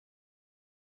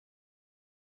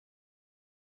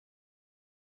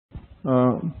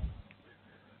Uh,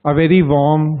 a very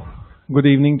warm good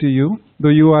evening to you, though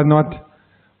you are not,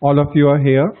 all of you are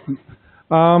here.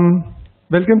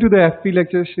 Welcome to the FP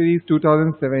Lecture Series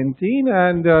 2017,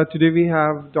 and today we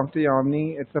have Dr.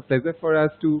 Yamini. It's a pleasure for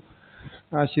us to,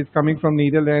 she's coming from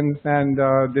Netherlands and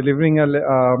delivering a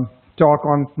talk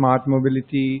on smart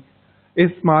mobility. Is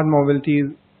smart mobility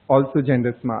also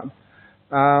gender smart?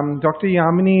 Dr.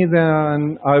 Yamini is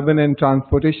an urban and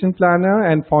transportation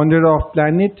planner and founder of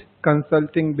Planit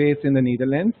Consulting based in the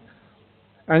Netherlands.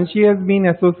 And she has been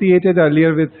associated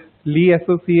earlier with LEA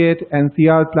Associates,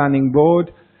 NCR Planning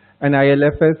Board, and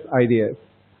IL&FS IDS.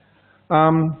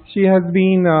 She has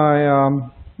been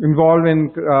involved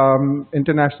in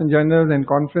international journals and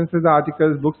conferences,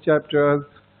 articles, book chapters,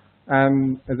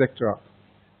 and etc.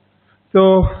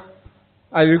 So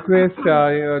I request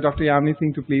Dr. Yamini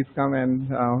Singh to please come and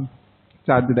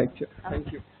start the lecture.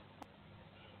 Thank you.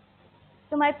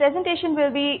 So my presentation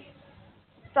will be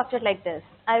structured like this.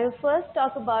 I will first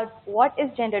talk about what is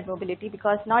gendered mobility,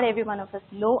 because not every one of us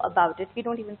know about it. We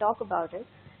don't even talk about it.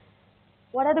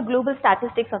 What are the global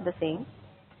statistics of the same?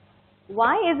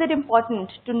 Why is it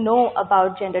important to know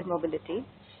about gendered mobility?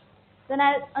 Then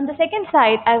on the second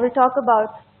side, I will talk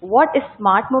about what is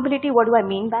smart mobility, what do I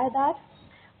mean by that?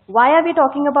 Why are we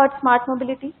talking about smart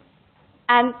mobility?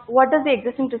 And what does the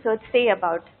existing research say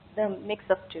about the mix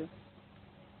of two?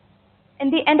 In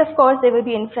the end, of course, there will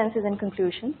be inferences and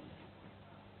conclusions.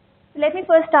 So let me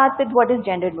first start with what is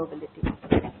gendered mobility.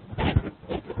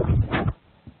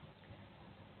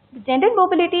 Gendered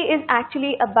mobility is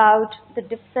actually about the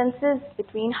differences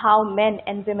between how men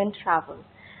and women travel.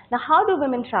 Now, how do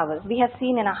women travel? We have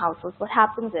seen in our households what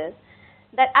happens is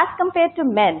that as compared to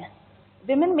men,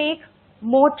 women make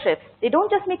more trips. They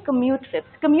don't just make commute trips.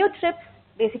 Commute trips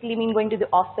basically mean going to the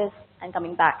office and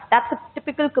coming back. That's a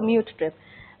typical commute trip.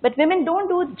 But women don't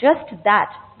do just that,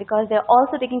 because they're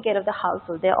also taking care of the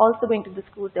household. They're also going to the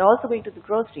schools. They're also going to the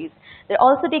groceries. They're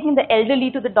also taking the elderly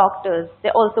to the doctors.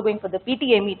 They're also going for the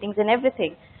PTA meetings and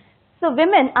everything. So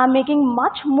women are making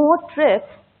much more trips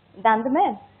than the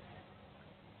men.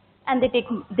 And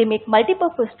they make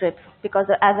multi-purpose trips, because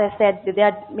as I said, they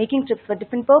are making trips for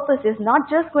different purposes, not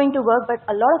just going to work, but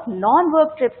a lot of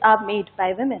non-work trips are made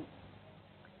by women.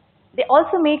 They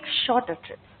also make shorter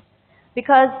trips,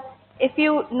 because if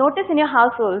you notice in your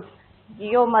households,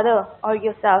 your mother or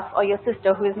yourself or your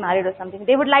sister who is married or something,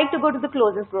 they would like to go to the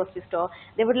closest grocery store.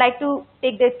 They would like to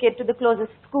take their kid to the closest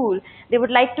school. They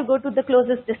would like to go to the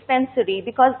closest dispensary,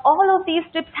 because all of these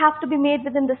trips have to be made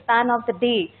within the span of the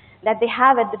day that they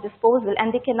have at the disposal,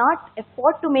 and they cannot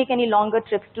afford to make any longer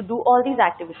trips to do all these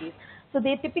activities. So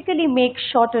they typically make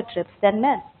shorter trips than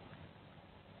men.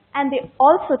 And they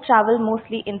also travel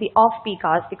mostly in the off-peak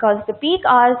hours, because the peak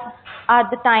hours are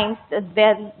the times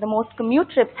where the most commute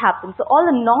trips happen. So all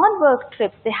the non-work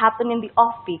trips, they happen in the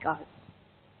off-peak hours.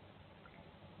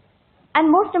 And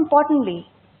most importantly,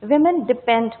 women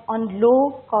depend on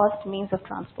low-cost means of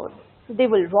transport. So they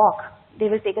will walk, they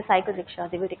will take a cycle rickshaw,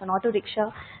 they will take an auto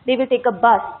rickshaw, they will take a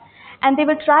bus, and they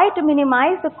will try to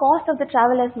minimize the cost of the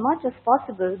travel as much as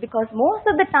possible, because most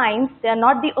of the times they are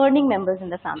not the earning members in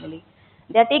the family.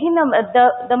 They are taking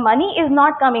the money is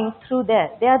not coming through there.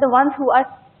 They are the ones who are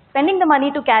spending the money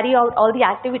to carry out all the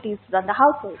activities to run the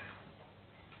household.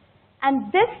 And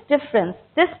this difference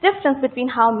between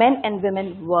how men and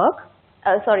women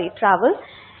travel,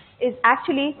 is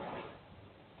actually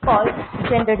called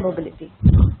gendered mobility.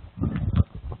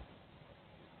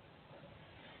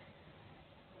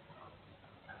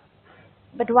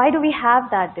 But why do we have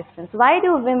that difference? Why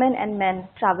do women and men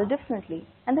travel differently?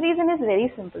 And the reason is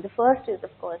very simple. The first is,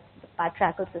 of course, the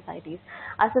patriarchal societies.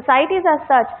 Our societies are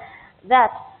such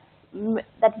that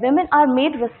women are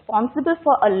made responsible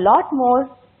for a lot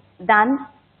more than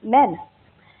men.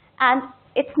 And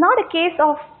it's not a case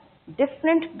of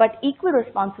different but equal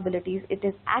responsibilities. It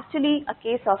is actually a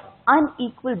case of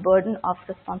unequal burden of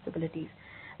responsibilities.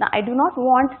 Now, I do not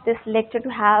want this lecture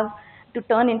to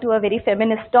turn into a very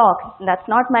feminist talk. That's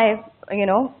not my,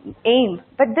 aim.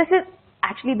 But this is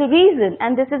actually the reason,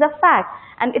 and this is a fact.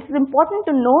 And it's important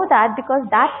to know that, because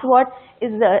that's what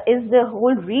is the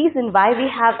whole reason why we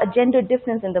have a gender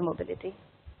difference in the mobility.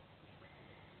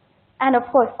 And of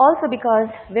course, also because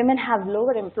women have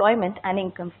lower employment and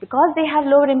incomes. Because they have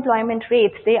lower employment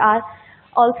rates, they are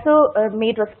also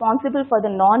made responsible for the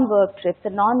non-work trips, the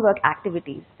non-work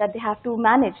activities that they have to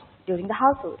manage during the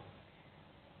household.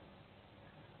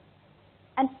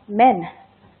 And men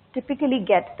typically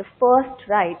get the first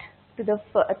right to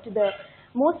the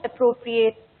most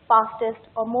appropriate, fastest,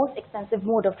 or most expensive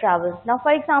mode of travel. Now,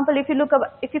 for example,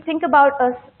 if you think about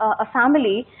a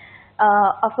family,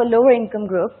 of a lower income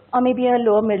group, or maybe a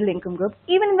lower middle income group,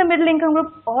 even in the middle income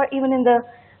group or even in the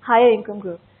higher income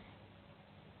group,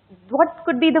 what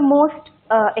could be the most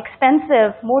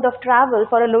expensive mode of travel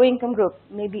for a low income group?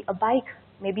 Maybe a bike,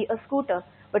 maybe a scooter.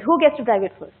 But who gets to drive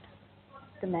it first?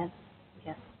 The man.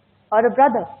 Yes. Or a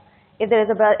brother. If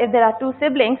there are two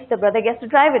siblings, the brother gets to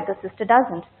drive it, the sister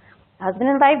doesn't. The husband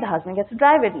and wife, the husband gets to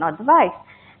drive it, not the wife.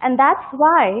 And that's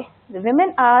why the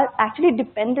women are actually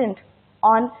dependent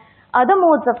on other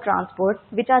modes of transport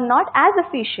which are not as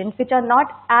efficient, which are not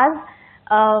as,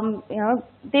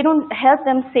 they don't help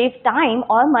them save time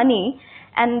or money.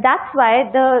 And that's why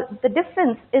the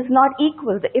difference is not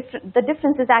equal. The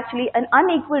difference is actually an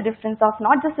unequal difference of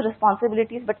not just the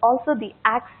responsibilities, but also the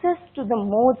access to the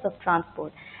modes of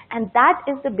transport. And that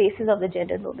is the basis of the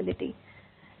gender mobility.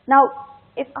 Now,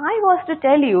 if I was to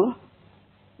tell you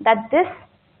that this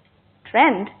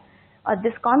trend or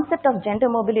this concept of gender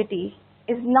mobility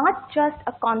is not just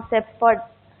a concept for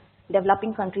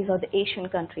developing countries or the Asian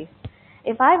countries.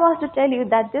 If I was to tell you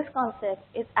that this concept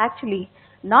is actually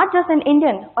not just an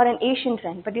Indian or an Asian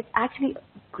trend, but it's actually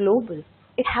global.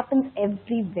 It happens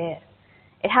everywhere.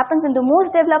 It happens in the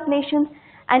most developed nations,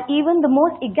 and even the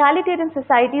most egalitarian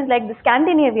societies like the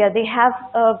Scandinavia, they have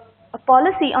a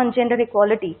policy on gender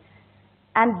equality.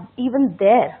 And even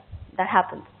there, that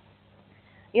happens.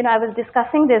 I was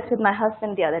discussing this with my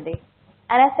husband the other day.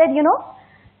 And I said,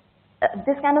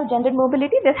 this kind of gender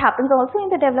mobility, this happens also in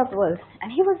the developed world.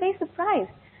 And he was very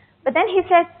surprised. But then he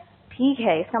said, ठीक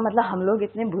है, इसका मतलब हम लोग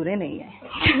इतने बुरे नहीं हैं.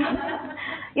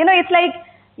 It's like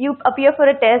you appear for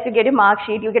a test, you get a mark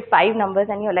sheet, you get 5 numbers,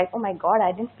 and you're like, oh my God,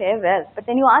 I didn't fare well. But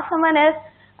then you ask someone else,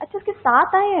 अच्छा उसके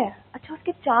 7 आए हैं, अच्छा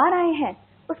उसके 4 आए हैं,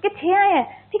 उसके 6 आए हैं,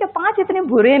 ठीक है 5 इतने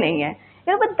बुरे नहीं हैं.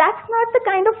 But that's not the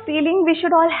kind of feeling we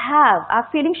should all have. Our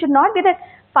feeling should not be that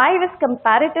 5 is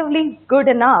comparatively good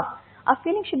enough. Our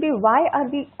feeling should be, why are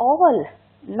we all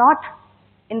not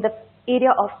in the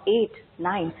area of 8,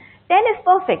 9? 10 is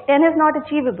perfect, 10 is not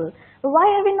achievable. But why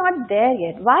are we not there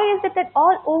yet? Why is it that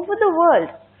all over the world,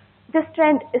 this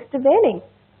trend is prevailing?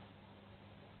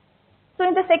 So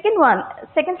in the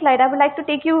second slide, I would like to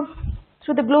take you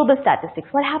through the global statistics.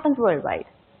 What happens worldwide?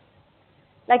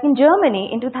 Like in Germany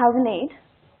in 2008,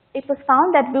 it was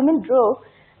found that women drove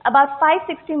about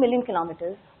 560 million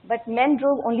kilometers, but men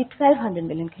drove only 1,200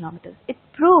 million kilometers. It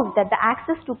proved that the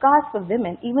access to cars for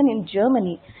women, even in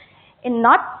Germany, in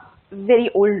not very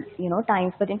old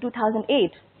times, but in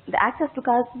 2008, the access to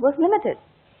cars was limited.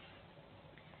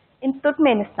 In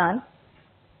Turkmenistan,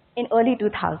 in early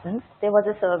 2000s, there was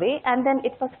a survey, and then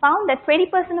it was found that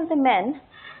 20% of the men,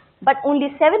 but only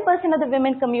 7% of the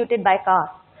women commuted by car.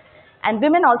 And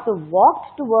women also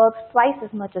walked to work twice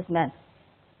as much as men.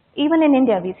 Even in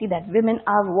India, we see that women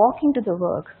are walking to the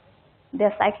work.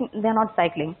 They're not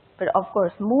cycling, but of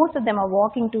course, most of them are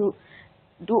walking to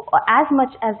do as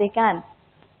much as they can.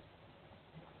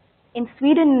 In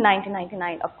Sweden in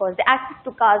 1999, of course, the access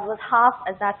to cars was half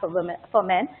as that for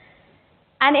men.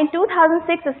 And in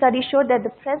 2006, a study showed that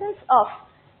the presence of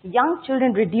young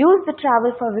children reduced the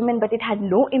travel for women, but it had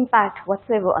no impact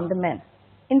whatsoever on the men.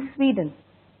 In Sweden,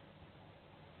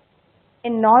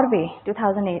 in Norway,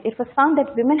 2008, it was found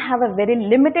that women have a very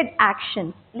limited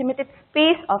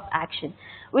space of action,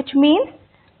 which means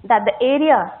that the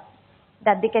area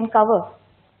that they can cover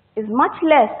is much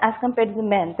less as compared to the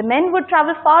men. The men would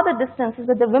travel farther distances,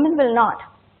 but the women will not.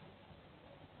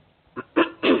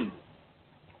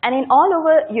 And in all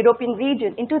over European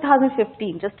region, in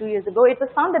 2015, just 2 years ago, it was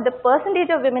found that the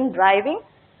percentage of women driving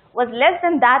was less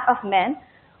than that of men,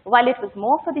 while it was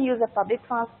more for the use of public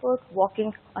transport,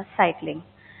 walking, or cycling.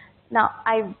 Now,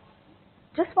 I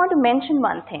just want to mention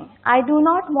one thing. I do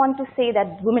not want to say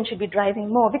that women should be driving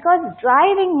more, because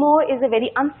driving more is a very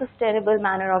unsustainable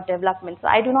manner of development. So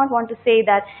I do not want to say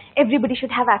that everybody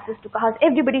should have access to cars,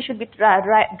 everybody should be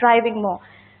driving more.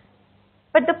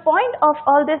 But the point of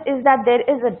all this is that there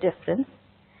is a difference,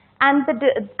 and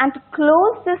to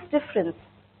close this difference,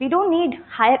 we don't need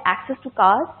higher access to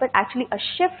cars, but actually a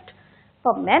shift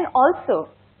for men also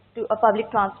to a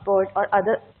public transport or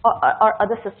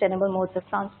other sustainable modes of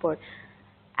transport.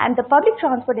 And the public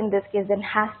transport in this case then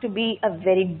has to be a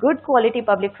very good quality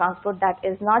public transport that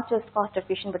is not just cost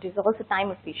efficient, but is also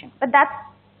time efficient. But that's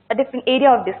a different area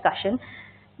of discussion.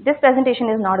 This presentation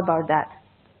is not about that.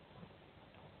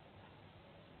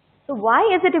 So why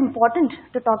is it important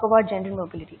to talk about gender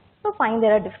mobility? So fine,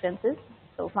 there are differences.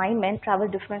 So fine, men travel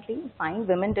differently. Fine,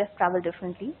 women travel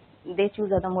differently. They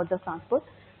choose other modes of transport.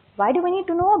 Why do we need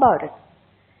to know about it?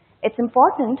 It's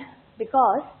important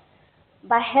because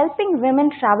by helping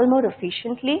women travel more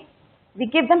efficiently, we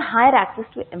give them higher access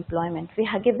to employment. We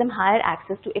give them higher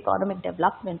access to economic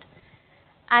development.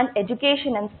 and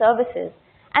education and services.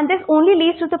 And this only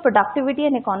leads to the productivity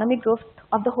and economic growth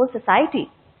of the whole society,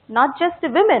 not just the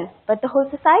women, but the whole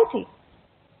society.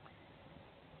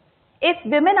 If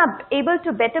women are able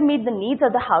to better meet the needs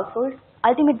of the household,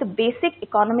 ultimately the basic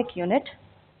economic unit,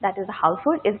 that is the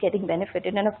household, is getting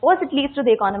benefited. And of course, it leads to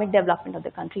the economic development of the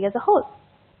country as a whole.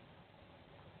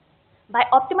 By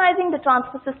optimizing the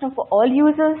transport system for all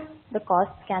users, the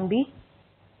costs can be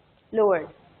lowered.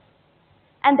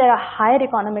 And there are higher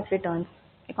economic rate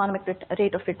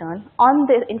of return on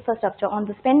the infrastructure, on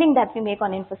the spending that we make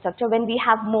on infrastructure when we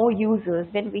have more users,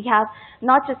 when we have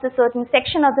not just a certain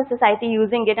section of the society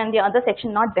using it and the other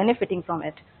section not benefiting from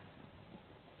it.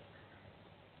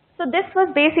 So this was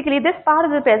basically, this part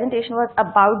of the presentation was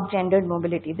about gendered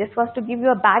mobility. This was to give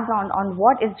you a background on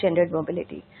what is gendered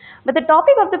mobility. But the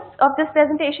topic of this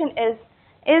presentation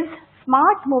is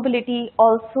smart mobility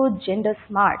also gender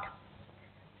smart?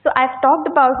 So I've talked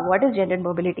about what is gendered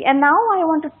mobility, and now I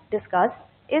want to discuss,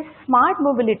 is smart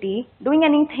mobility doing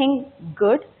anything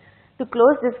good to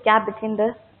close this gap between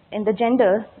the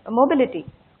gender mobility?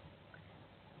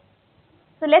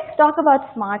 So let's talk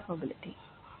about smart mobility.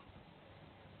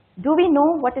 Do we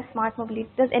know what is smart mobility?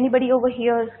 Does anybody over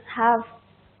here have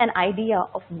an idea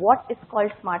of what is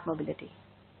called smart mobility?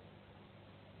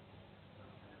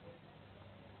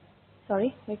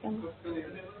 Sorry, we can.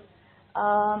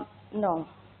 No.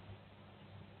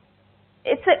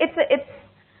 It's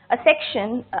a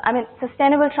section. I mean,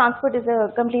 sustainable transport is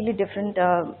a completely different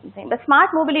thing. But smart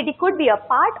mobility could be a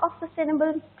part of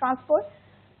sustainable transport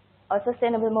or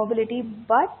sustainable mobility.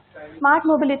 But smart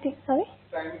mobility, sorry.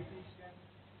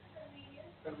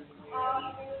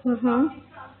 Your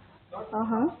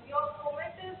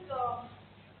comment is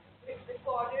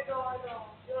recorded or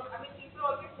I mean, people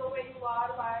always know where you are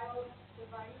via your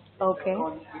device. Okay.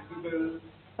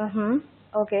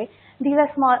 Okay. These are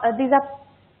small. These are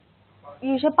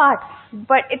usual parts,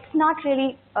 but it's not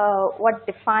really what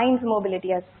defines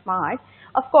mobility as smart.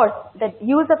 Of course, the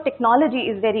use of technology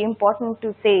is very important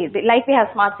to say. Like we have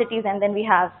smart cities, and then we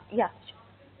have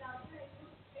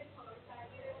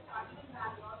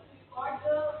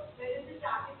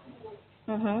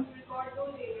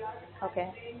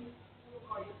Okay.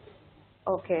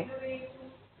 Okay.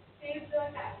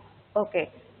 Okay.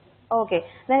 Okay.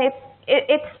 Then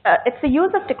it's the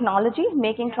use of technology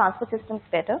making transport systems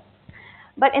better.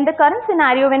 But in the current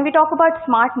scenario, when we talk about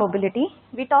smart mobility,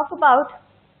 we talk about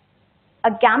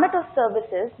a gamut of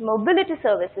services, mobility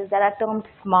services that are termed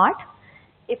smart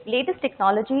if latest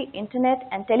technology, internet,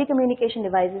 and telecommunication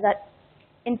devices are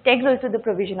integral to the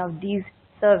provision of these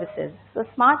services. So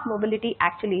smart mobility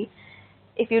actually,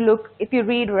 if you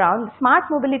read around, smart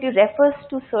mobility refers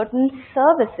to certain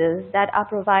services that are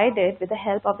provided with the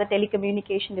help of the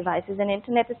telecommunication devices and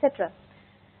internet, etc.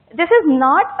 This is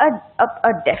not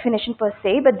a definition per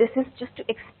se, but this is just to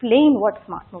explain what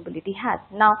smart mobility has.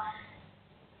 Now,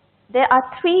 there are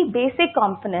three basic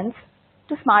components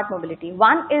to smart mobility.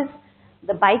 One is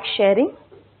the bike sharing,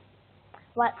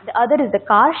 the other is the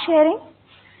car sharing,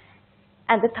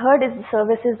 and the third is the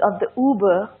services of the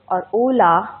Uber or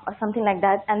Ola or something like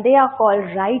that, and they are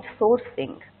called ride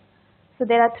sourcing. So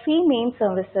there are three main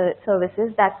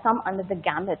services that come under the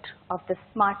gamut of the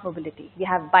smart mobility. We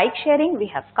have bike sharing, we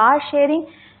have car sharing,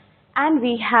 and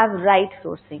we have ride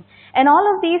sourcing. And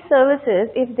all of these services,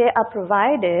 if they are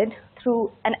provided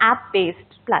through an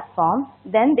app-based platform,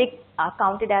 then they are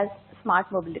counted as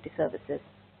smart mobility services.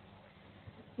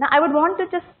 Now, I would want to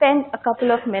just spend a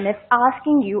couple of minutes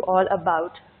asking you all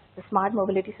about the smart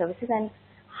mobility services and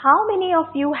how many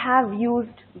of you have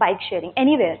used bike sharing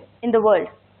anywhere in the world?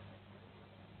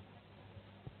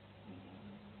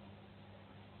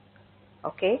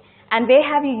 Okay. And where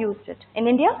have you used it? In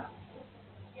India?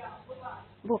 Yeah,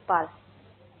 Bhopal.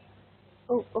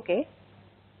 Oh, okay.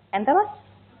 Ahmedabad?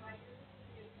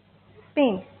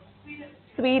 Spain?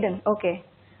 Sweden. Okay.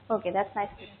 Okay, that's nice.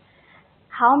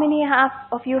 How many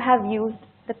of you have used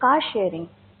the car sharing?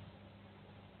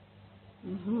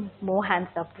 More hands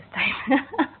up this time.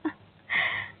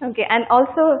 Okay, and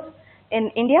also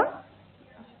in India?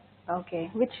 Okay.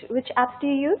 Which apps do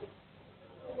you use?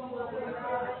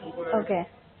 Okay.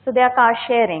 So they are car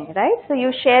sharing, right? So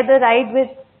you share the ride with,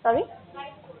 sorry?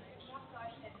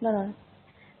 No.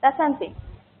 That's something.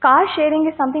 Car sharing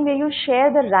is something where you share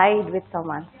the ride with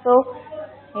someone. So,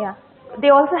 yeah. They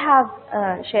also have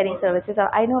sharing services.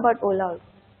 I know about Ola also.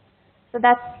 So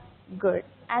that's good.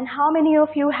 And how many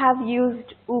of you have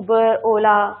used Uber,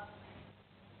 Ola,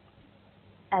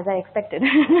 as I expected?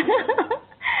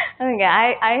 Okay,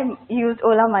 I used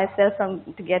Ola myself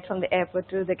to get from the airport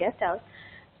to the guest house.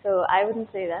 So I wouldn't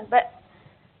say that. But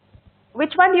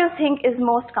which one do you think is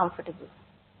most comfortable?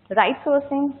 Ride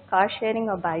sourcing, car sharing,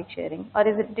 or bike sharing? Or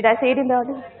is it, did I say it in the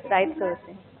order? Ride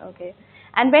sourcing. Okay.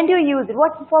 And when do you use it?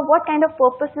 For what kind of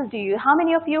purposes do you? How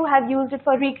many of you have used it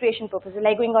for recreation purposes,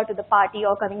 like going out to the party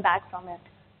or coming back from it?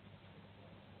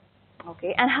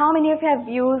 Okay. And how many of you have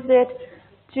used it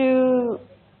to,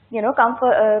 you know, come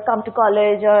to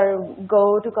college or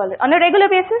go to college on a regular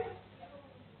basis?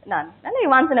 None. Only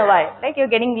once in a while. Like you're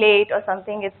getting late or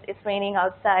something, it's raining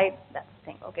outside, that's the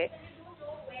thing, okay.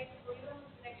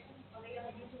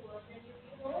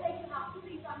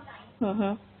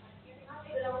 Mm-hmm.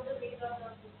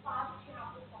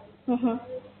 Mm-hmm.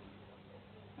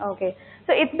 Okay.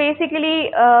 So it's basically,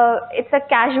 it's a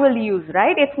casual use,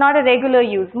 right? It's not a regular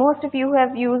use. Most of you who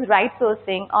have used ride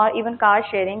sourcing or even car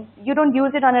sharing, you don't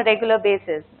use it on a regular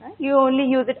basis. Right? You only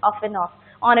use it off and off,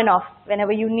 on and off,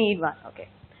 whenever you need one. Okay.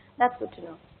 That's good to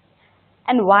know.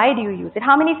 And why do you use it?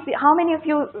 How many of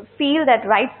you feel that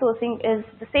ride sourcing is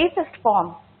the safest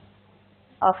form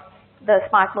of the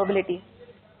smart mobility?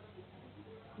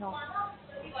 No.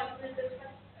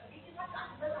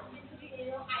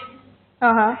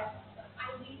 Uh-huh.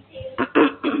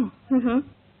 Mm-hmm.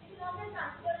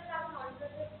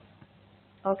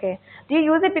 Okay. Do you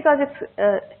use it because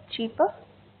it's cheaper?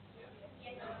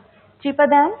 Cheaper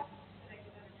than?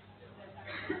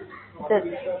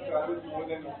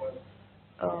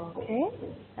 Okay,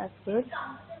 that's good.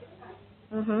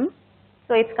 Mm-hmm.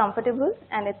 So it's comfortable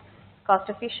and it's cost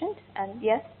efficient, and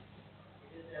yes?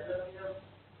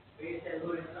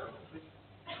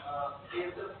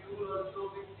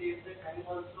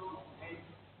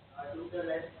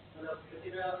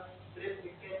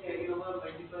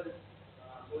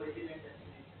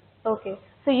 Okay,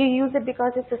 so you use it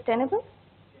because it's sustainable?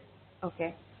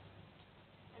 Okay.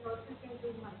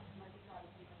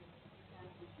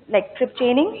 Like trip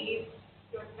chaining?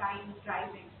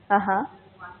 Uh-huh.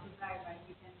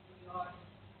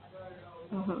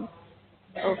 Mm-hmm.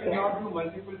 Okay. You cannot do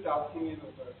multiple tasking in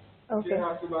Uber. Okay. You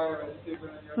have to buy a vegetable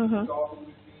and you have to stop in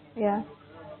between. Yeah.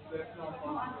 That's not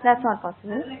possible. That's not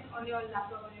possible.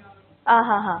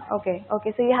 Okay.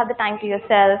 Okay. So you have the time to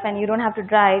yourself and you don't have to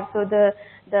drive. So the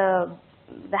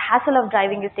hassle of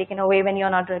driving is taken away when you're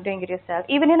not doing it yourself.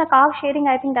 Even in a car sharing,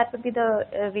 I think that would be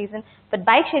the reason. But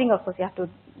bike sharing, of course, you have to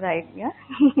ride. Yeah,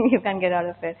 you can't get out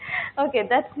of it. Okay,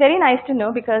 that's very nice to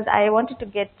know because I wanted to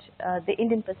get the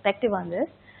Indian perspective on this.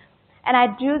 And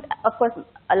I do, of course,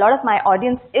 a lot of my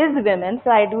audience is women, so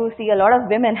I do see a lot of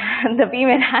women, the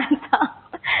female hands up.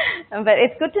 But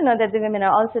it's good to know that the women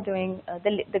are also doing,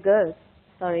 the girls,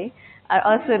 sorry, are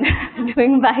also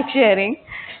doing bike sharing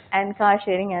and car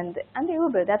sharing and the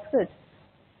Uber. That's good.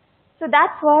 So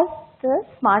that was the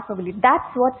smart mobility.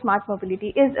 That's what smart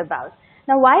mobility is about.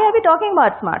 Now, why are we talking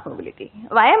about smart mobility?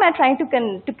 Why am I trying to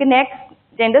connect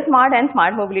gender smart and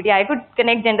smart mobility? I could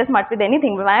connect gender smart with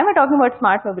anything, but why am I talking about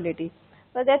smart mobility?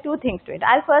 Well, there are two things to it.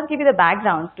 I'll first give you the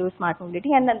background to smart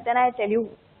mobility, and then I'll tell you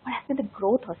what has been the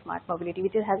growth of smart mobility,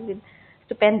 which has been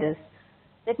stupendous.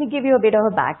 Let me give you a bit of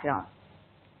a background.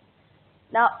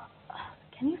 Now,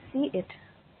 can you see it?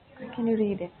 Or can you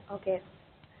read it? Okay.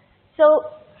 So,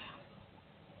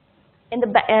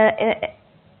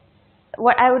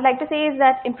 what I would like to say is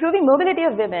that improving mobility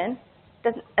of women,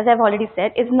 as I've already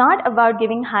said, is not about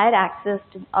giving higher access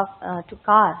to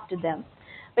cars to them,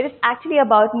 but it's actually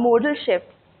about modal shift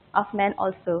of men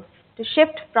also, to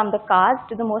shift from the cars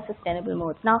to the more sustainable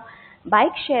modes. Now,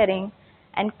 bike sharing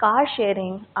and car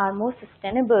sharing are more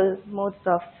sustainable modes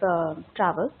of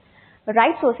travel, but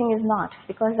ride sourcing is not,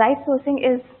 because ride sourcing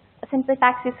is a simple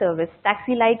taxi service,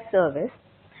 taxi-like service,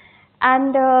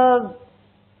 and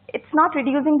it's not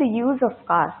reducing the use of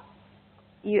cars.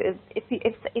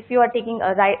 If you are taking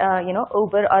a ride,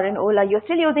 Uber or an Ola, you're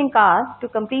still using cars to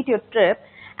complete your trip,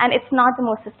 and it's not the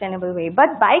most sustainable way.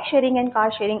 But bike sharing and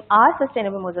car sharing are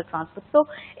sustainable modes of transport. So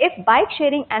if bike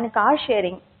sharing and car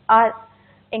sharing are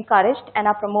encouraged and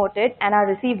are promoted and are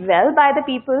received well by the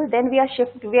people, then we are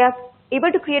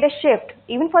able to create a shift,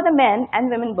 even for the men and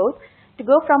women both, to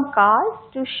go from cars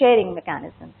to sharing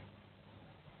mechanisms.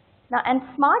 Now, and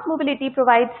smart mobility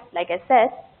provides, like I said,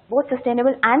 both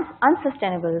sustainable and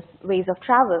unsustainable ways of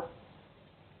travel.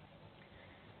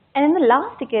 And in the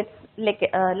last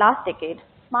decade,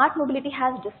 smart mobility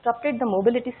has disrupted the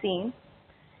mobility scene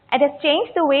and has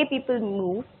changed the way people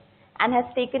move and has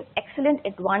taken excellent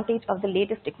advantage of the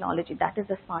latest technology, that is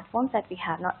the smartphones that we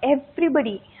have. Now,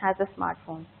 everybody has a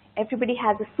smartphone. Everybody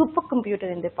has a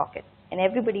supercomputer in their pocket, and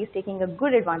everybody is taking a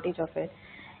good advantage of it.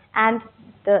 And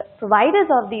the providers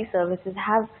of these services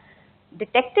have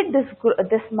detected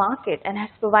this market and has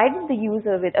provided the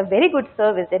user with a very good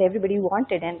service that everybody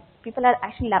wanted, and people are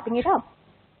actually lapping it up.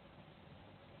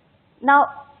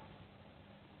 Now,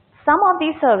 some of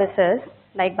these services,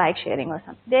 like bike sharing or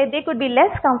something, they could be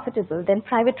less comfortable than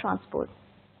private transport,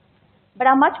 but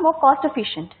are much more cost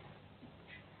efficient.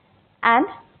 And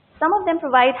some of them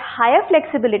provide higher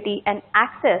flexibility and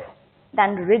access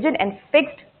than rigid and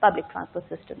fixed public transport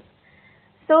systems.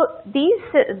 So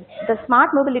the smart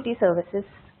mobility services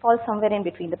fall somewhere in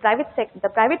between. The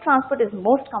private transport is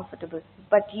most comfortable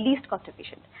but least cost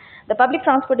efficient. The public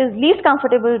transport is least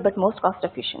comfortable but most cost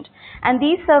efficient. And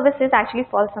these services actually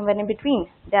fall somewhere in between.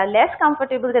 They are less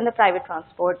comfortable than the private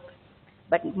transport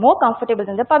but more comfortable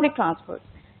than the public transport.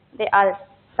 They are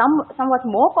somewhat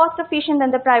more cost efficient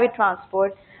than the private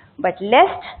transport but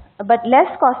less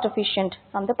cost efficient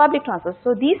from the public transport.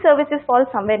 So these services fall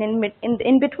somewhere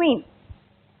in between.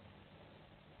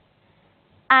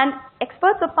 And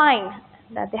experts opine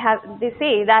that they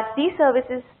say that these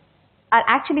services are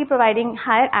actually providing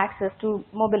higher access to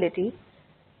mobility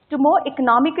to more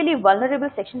economically vulnerable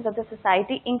sections of the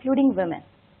society, including women.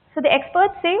 So the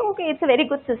experts say, okay, it's a very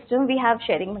good system. We have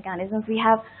sharing mechanisms. We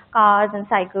have cars and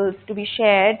cycles to be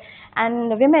shared, and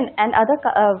women and other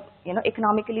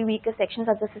economically weaker sections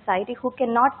of the society who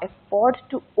cannot afford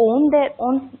to own their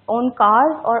own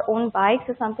cars or own bikes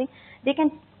or something, they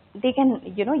can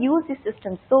use these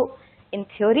systems. So in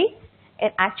theory,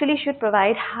 it actually should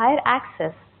provide higher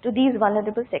access to these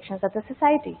vulnerable sections of the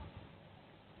society.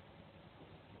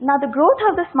 Now, the growth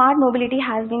of the smart mobility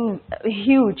has been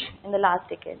huge in the last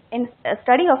decade. In a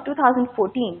study of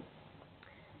 2014,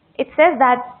 it says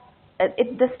that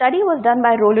the study was done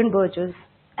by Roland Burgess,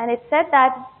 and it said that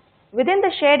within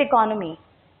the shared economy,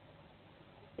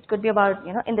 it could be about,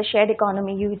 in the shared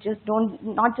economy, you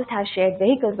not just have shared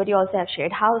vehicles, but you also have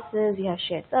shared houses, you have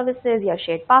shared services, you have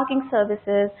shared parking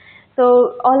services.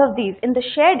 So all of these. In the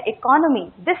shared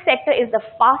economy, this sector is the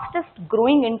fastest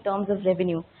growing in terms of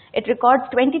revenue. It records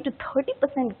 20 to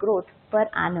 30% growth per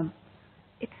annum.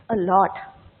 It's a lot.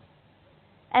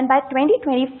 And by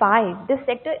 2025, this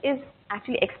sector is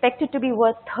actually expected to be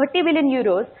worth 30 billion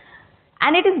euros.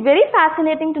 And it is very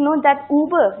fascinating to note that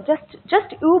Uber,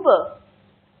 just Uber,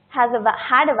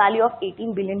 had a value of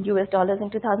 $18 billion in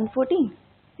 2014.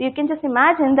 So you can just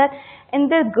imagine that in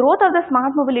the growth of the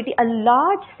smart mobility, a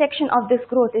large section of this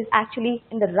growth is actually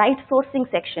in the ride sourcing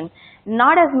section,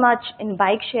 not as much in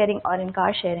bike sharing or in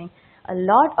car sharing. A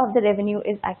lot of the revenue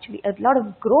is actually, a lot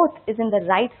of growth is in the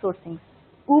ride sourcing.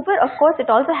 Uber, of course, it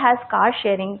also has car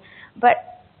sharing, but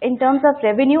in terms of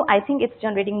revenue, I think it's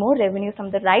generating more revenue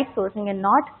from the ride sourcing and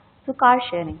not through car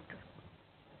sharing.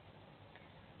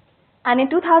 And in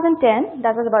 2010,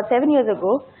 that was about 7 years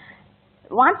ago,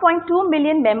 1.2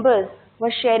 million members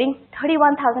were sharing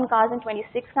 31,000 cars in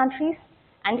 26 countries.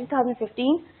 And in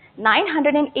 2015,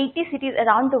 980 cities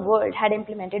around the world had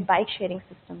implemented bike sharing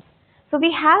systems. So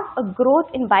we have a growth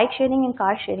in bike sharing and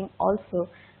car sharing also.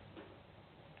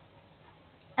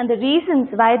 And the reasons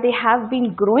why they have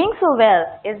been growing so well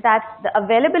is that the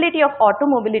availability of auto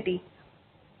mobility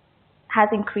has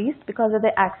increased because of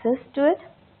the access to it.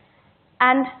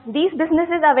 And these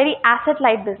businesses are very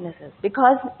asset-light businesses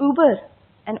because Uber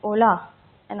and Ola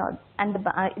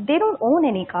they don't own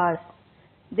any cars.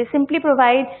 They simply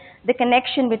provide the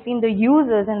connection between the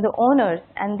users and the owners,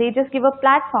 and they just give a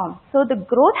platform. So the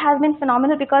growth has been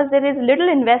phenomenal because there is little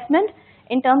investment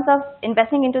in terms of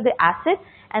investing into the asset,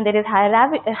 and there is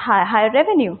higher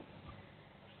revenue.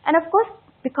 And of course,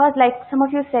 because like some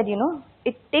of you said,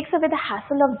 it takes away the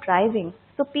hassle of driving.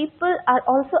 So people are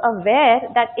also aware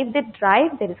that if they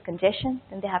drive, there is congestion,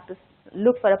 then they have to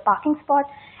look for a parking spot.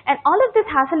 And all of this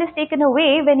hassle is taken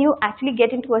away when you actually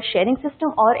get into a sharing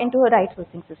system or into a ride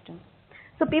sourcing system.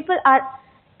 So people are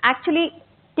actually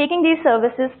taking these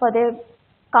services for their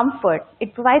comfort.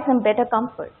 It provides them better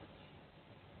comfort.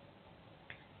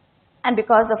 And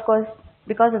because of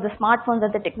the smartphones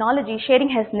and the technology, sharing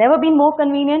has never been more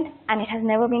convenient and it has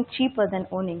never been cheaper than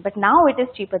owning. But now it is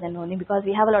cheaper than owning because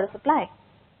we have a lot of supply.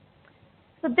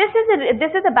 So this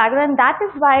is the background. That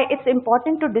is why it's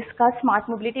important to discuss smart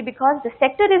mobility, because the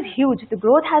sector is huge. The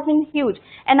growth has been huge.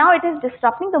 And now it is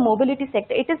disrupting the mobility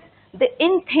sector. It is the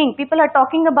in thing. People are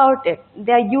talking about it.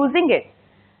 They are using it.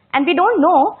 And we don't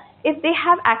know if they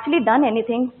have actually done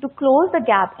anything to close the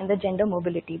gap in the gender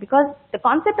mobility, because the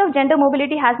concept of gender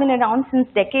mobility has been around since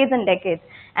decades and decades,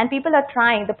 and people are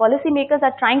trying, the policymakers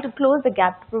are trying to close the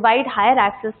gap, to provide higher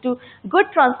access to good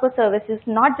transport services,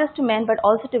 not just to men but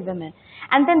also to women.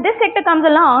 And then this sector comes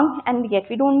along, and yet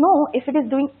we don't know if it is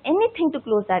doing anything to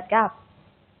close that gap.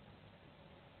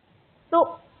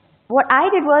 So what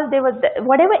I did was,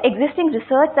 whatever existing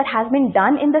research that has been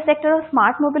done in the sector of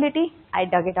smart mobility, I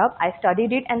dug it up, I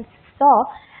studied it and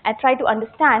tried to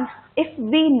understand if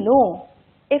we know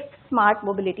if smart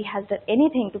mobility has done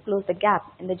anything to close the gap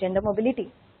in the gender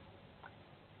mobility.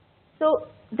 So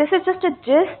this is just a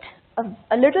gist,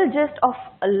 a little gist of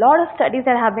a lot of studies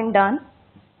that have been done.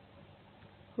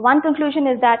 One conclusion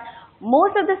is that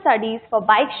most of the studies for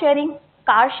bike sharing,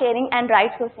 car sharing and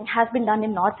ride sourcing has been done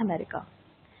in North America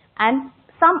and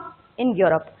some in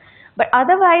Europe. But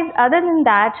otherwise, other than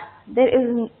that, there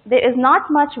is not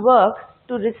much work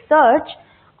to research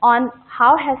on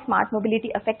how has smart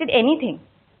mobility affected anything,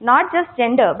 not just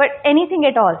gender, but anything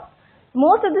at all.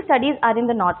 Most of the studies are in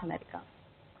the North America.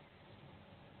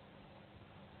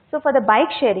 So for the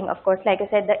bike sharing, of course, like I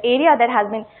said, the area that has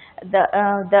been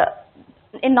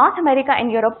in North America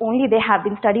and Europe only, there have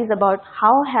been studies about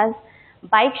how has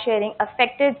bike sharing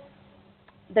affected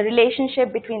the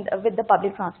relationship with the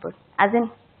public transport. As in,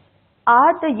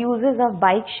 are the users of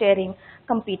bike sharing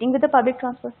competing with the public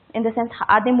transport? In the sense,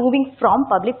 are they moving from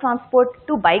public transport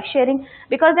to bike sharing?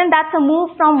 Because then that's a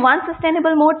move from one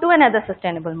sustainable mode to another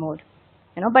sustainable mode.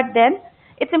 But then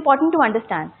it's important to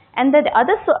understand. And the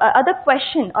other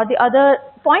question or the other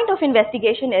point of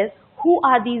investigation is, who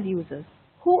are these users?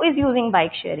 Who is using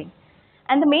bike sharing?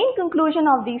 And the main conclusion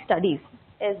of these studies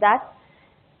is that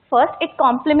first, it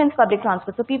complements public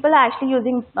transport. So people are actually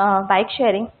using bike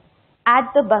sharing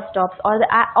at the bus stops or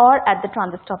at the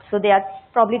transit stops. So they are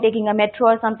probably taking a metro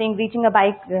or something, reaching a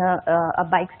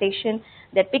bike station.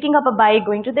 They're picking up a bike,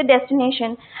 going to the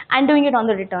destination, and doing it on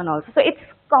the return also. So it's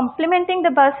complementing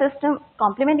the bus system,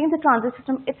 complementing the transit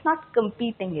system. It's not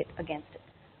competing it against it.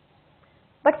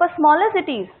 But for smaller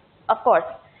cities, of course,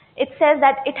 it says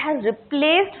that it has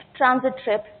replaced transit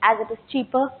trips as it is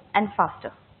cheaper and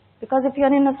faster. Because if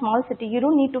you're in a small city, you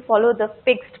don't need to follow the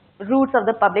fixed routes of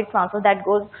the public transport that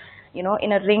goes,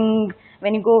 in a ring.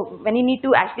 When you need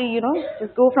to actually,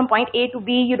 just go from point A to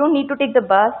B, you don't need to take the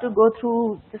bus to go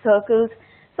through the circles.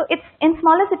 So it's in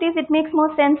smaller cities, it makes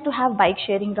more sense to have bike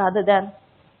sharing rather than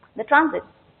the transit.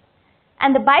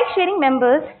 And the bike sharing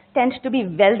members tend to be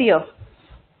wealthier,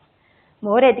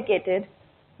 more educated,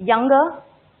 younger,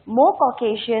 more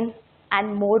Caucasian,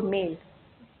 and more male.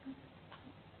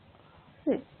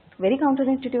 It's very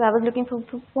counterintuitive. I was looking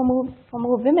for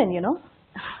more women,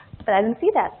 but I didn't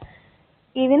see that.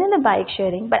 Even in the bike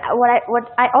sharing, but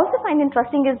what I also find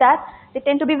interesting is that they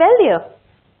tend to be wealthier.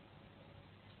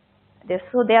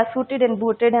 So they are suited and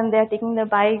booted and they are taking their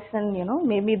bikes, and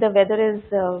maybe the weather is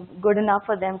good enough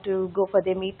for them to go for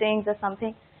their meetings or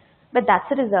something. But that's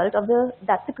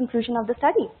the conclusion of the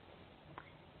study.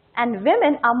 And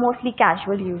women are mostly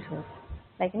casual users.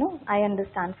 I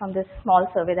understand from this small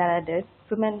survey that I did,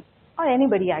 women or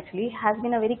anybody actually has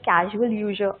been a very casual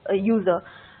user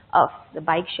of the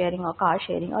bike sharing or car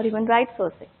sharing or even ride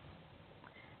sourcing.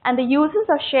 And the users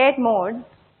of shared modes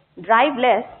drive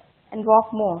less and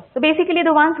walk more. So basically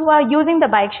the ones who are using the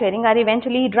bike sharing are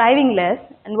eventually driving less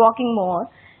and walking more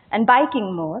and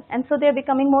biking more, and so they're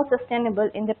becoming more sustainable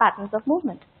in their patterns of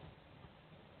movement.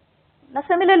 Now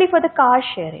similarly for the car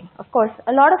sharing, of course,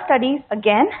 a lot of studies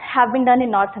again have been done in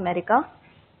North America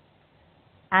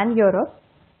and Europe.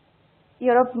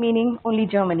 Europe meaning only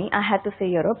Germany. I had to say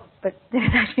Europe, but there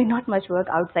is actually not much work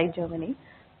outside Germany.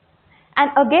 And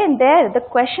again there, the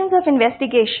questions of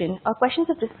investigation or questions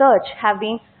of research have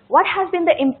been, what has been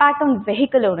the impact on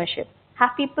vehicle ownership?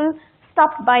 Have people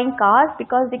stopped buying cars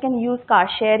because they can use car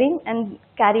sharing and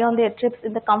carry on their trips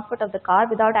in the comfort of the car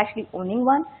without actually owning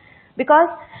one? Because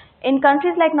in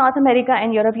countries like North America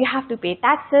and Europe, you have to pay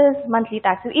taxes, monthly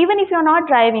taxes. Even if you're not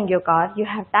driving your car, you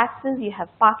have taxes, you have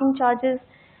parking charges,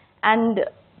 and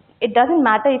it doesn't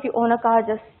matter if you own a car,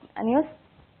 just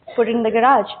put it in the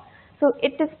garage. So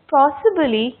it is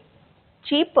possibly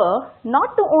cheaper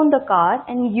not to own the car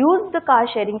and use the car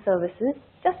sharing services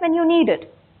just when you need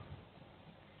it.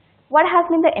 What has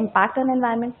been the impact on the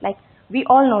environment? We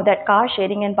all know that car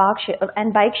sharing and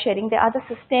bike sharing, they are the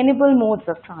sustainable modes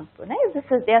of transport.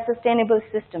 Right? They are sustainable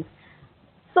systems.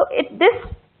 So this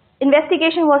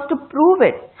investigation was to prove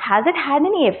it. Has it had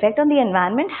any effect on the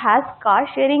environment? Has car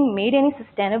sharing met any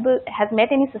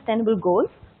sustainable goals?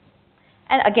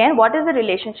 And again, what is the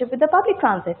relationship with the public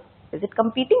transit? Is it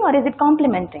competing or is it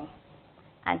complementing?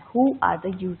 And who are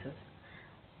the users?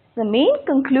 The main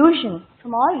conclusion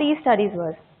from all these studies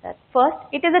was that first,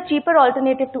 it is a cheaper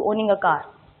alternative to owning a car.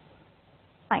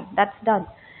 Fine, that's done.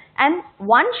 And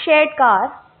one shared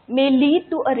car may lead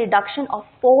to a reduction of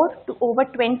 4 to over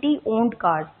 20 owned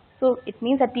cars. So it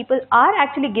means that people are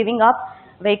actually giving up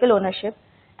vehicle ownership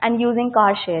and using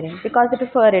car sharing because they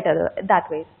prefer it that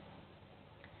way.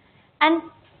 And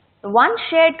one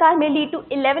shared car may lead to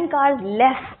 11 cars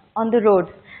less on the roads.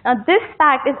 Now this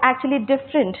fact is actually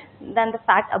different than the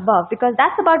fact above because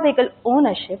that's about vehicle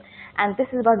ownership and this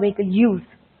is about vehicle use.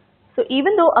 So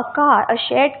even though a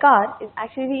shared car is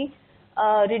actually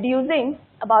reducing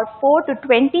about 4 to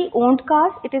 20 owned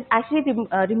cars, it is actually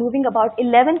removing about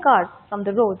 11 cars from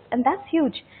the roads, and that's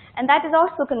huge. And that is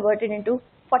also converted into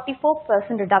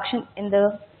 44% reduction in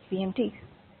the PMTs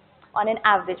on an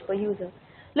average per user.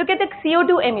 Look at the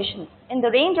CO2 emissions in the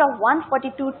range of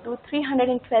 142 to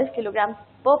 312 kilograms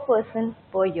per person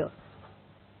per year.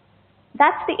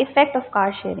 That's the effect of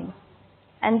car sharing,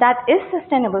 and that is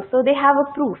sustainable, so they have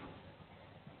a proof.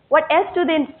 What else do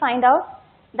they find out?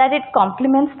 That it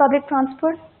complements public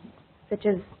transport, which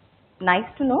is nice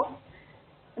to know.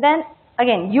 Then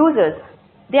again, users,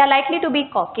 they are likely to be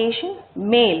Caucasian,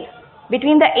 male,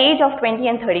 between the age of 20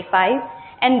 and 35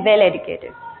 and well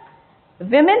educated.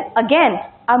 Women again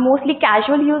are mostly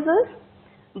casual users,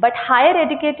 but higher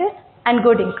educated and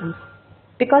good incomes.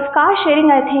 Because car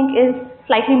sharing, I think, is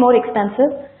slightly more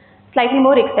expensive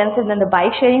than the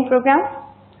bike sharing program.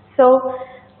 So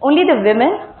only the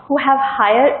women who have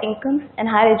higher incomes and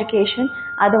higher education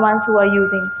are the ones who are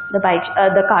using the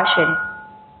car sharing.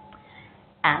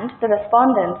 And the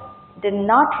respondents did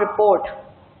not report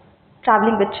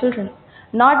traveling with children,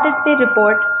 nor did they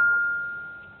report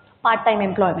part-time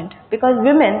employment, because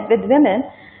with women,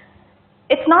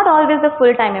 it's not always a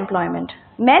full-time employment.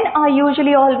 Men are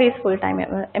usually always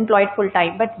employed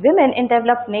full-time, but women in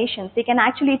developed nations, they can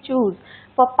actually choose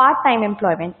for part-time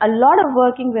employment. A lot of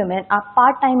working women are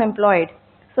part-time employed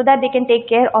so that they can take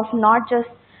care of not just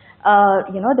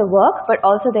the work, but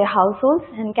also their households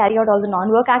and carry out all the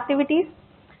non-work activities.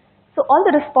 So all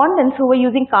the respondents who were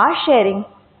using car sharing,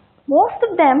 most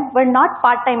of them were not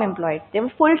part-time employed, they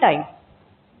were full-time.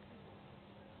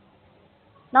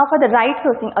 Now for the ride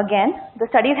sourcing, again, the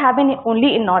studies have been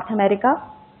only in North America,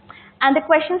 and the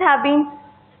questions have been,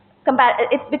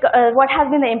 what has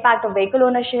been the impact of vehicle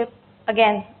ownership,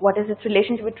 again, what is its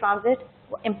relationship with transit,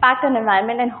 impact on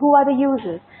environment, and who are the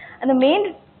users. And the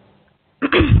main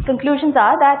conclusions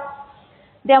are that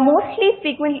they are more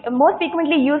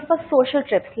frequently used for social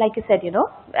trips. Like you said,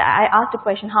 I asked a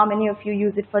question, how many of you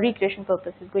use it for recreation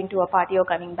purposes, going to a party or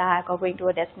coming back or going to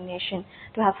a destination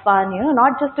to have fun,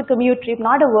 not just a commute trip,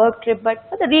 not a work trip, but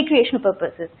for the recreational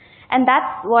purposes. And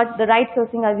that's what the ride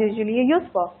sourcing are usually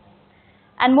used for.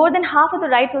 And more than half of the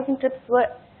ride sourcing trips were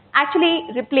actually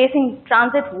replacing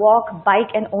transit, walk, bike,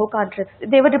 and all-car trips.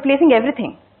 They were replacing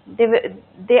everything.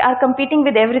 They are competing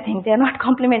with everything. They are not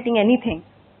complementing anything.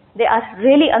 They are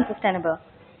really unsustainable.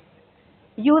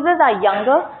 Users are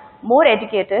younger, more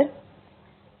educated.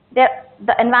 The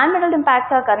environmental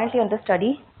impacts are currently under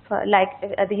study. Like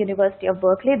at the University of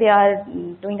Berkeley, they are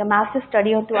doing a massive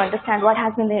study to understand what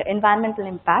has been the environmental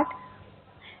impact.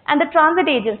 And the transit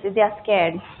agencies, they are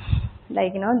scared.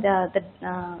 Like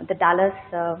the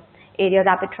Dallas area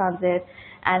rapid transit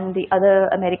and the other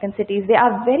American cities, they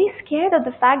are very scared of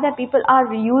the fact that people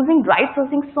are using ride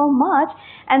sourcing so much,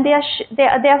 and they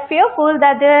are fearful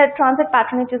that their transit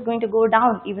patronage is going to go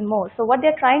down even more. So what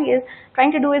they're trying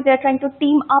to do is they're trying to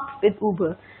team up with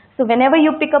Uber. So whenever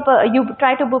you you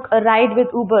try to book a ride with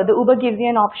Uber, the Uber gives you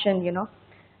an option,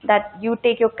 that you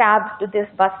take your cab to this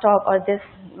bus stop or this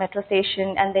metro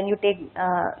station, and then you take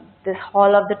this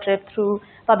whole of the trip through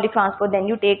public transport, then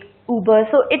you take Uber.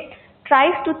 So it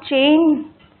tries to change,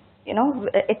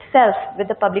 itself with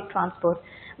the public transport.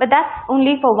 But that's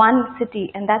only for one city,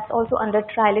 and that's also under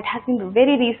trial. It has been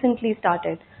very recently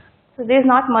started. So there's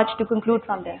not much to conclude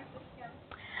from there.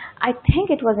 I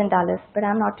think it was in Dallas, but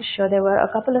I'm not too sure. There were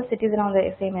a couple of cities around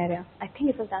the same area. I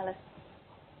think it was Dallas.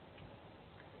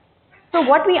 So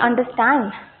what we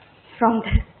understand from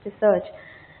this research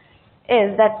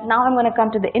is that, now I'm going to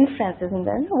come to the inferences, and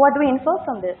then what do we infer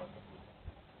from this?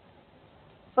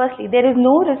 Firstly, there is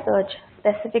no research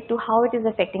specific to how it is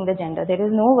affecting the gender. There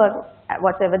is no work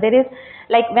whatsoever. There is,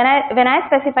 like when I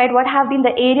specified what have been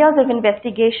the areas of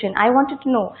investigation, I wanted to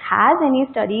know, has any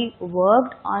study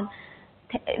worked on,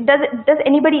 does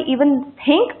anybody even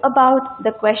think about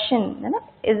the question,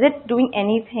 is it doing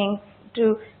anything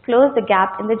to close the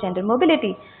gap in the gender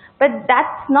mobility? But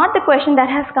that's not the question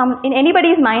that has come in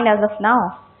anybody's mind as of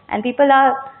now. And people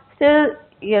are still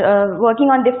working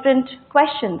on different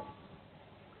questions.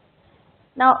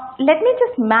 Now, let me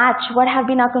just match what have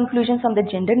been our conclusions from the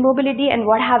gendered mobility and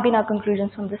what have been our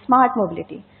conclusions from the smart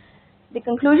mobility. The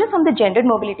conclusion from the gendered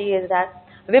mobility is that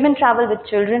women travel with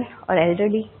children or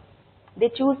elderly. They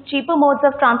choose cheaper modes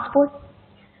of transport.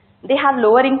 They have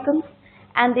lower incomes,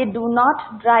 and they do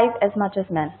not drive as much as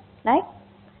men, right?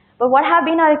 But what have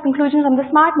been our conclusions from the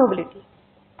smart mobility?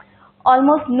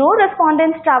 Almost no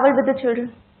respondents travel with the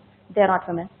children. They are not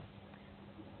women.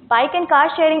 Bike and car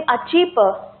sharing are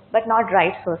cheaper, but not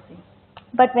ride sourcing.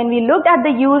 But when we looked at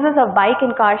the users of bike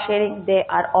and car sharing, they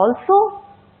are also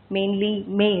mainly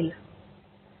male.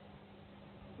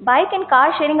 Bike and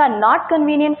car sharing are not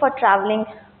convenient for traveling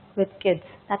with kids.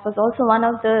 That was also one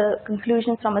of the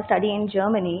conclusions from a study in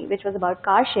Germany, which was about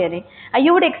car sharing. And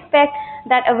you would expect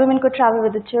that a woman could travel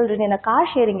with the children in a car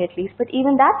sharing at least, but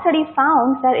even that study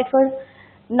found that it was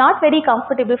not very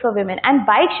comfortable for women. And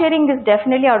bike sharing is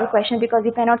definitely out of question because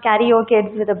you cannot carry your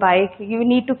kids with a bike. You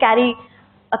need to carry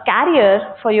a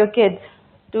carrier for your kids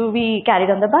to be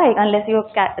carried on the bike, unless you're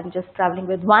just traveling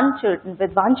with one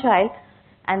child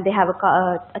and they have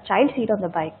a child seat on the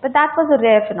bike. But that was a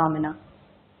rare phenomenon.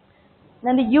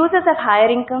 Then the users have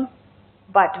higher income,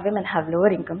 but women have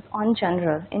lower incomes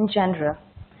in general.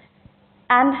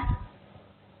 And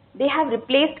they have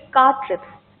replaced car trips.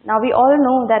 Now we all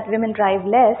know that women drive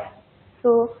less,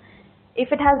 so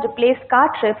if it has replaced car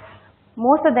trips,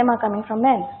 most of them are coming from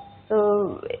men.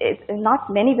 So not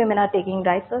many women are taking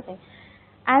ride surfing.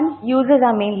 And users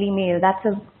are mainly male. That's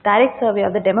a direct survey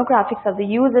of the demographics of the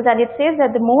users, and it says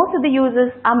that most of the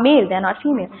users are male, they are not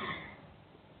female.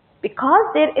 Because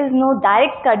there is no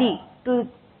direct study to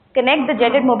connect the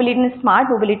gendered mobility and smart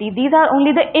mobility, these are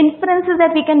only the inferences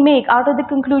that we can make out of the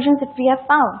conclusions that we have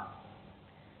found.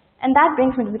 And that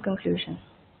brings me to the conclusion.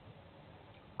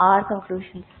 Our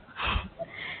conclusions.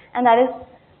 And that is,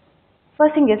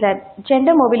 first thing is that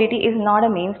gender mobility is not a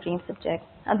mainstream subject.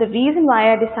 And the reason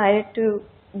why I decided to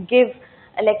give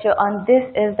a lecture on this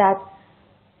is that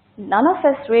none of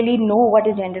us really know what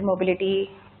is gender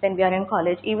mobility when we are in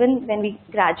college. Even when we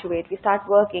graduate, we start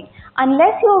working.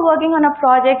 Unless you are working on a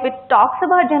project which talks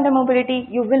about gender mobility,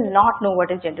 you will not know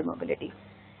what is gender mobility.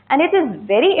 And it is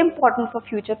very important for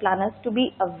future planners to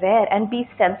be aware and be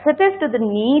sensitive to the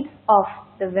needs of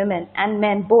the women and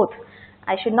men both.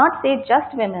 I should not say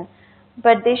just women,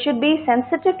 but they should be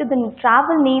sensitive to the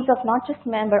travel needs of not just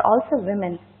men but also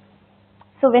women.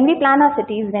 So when we plan our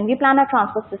cities, when we plan our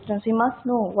transport systems, we must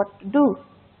know what to do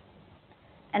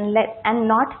and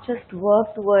not just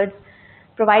work towards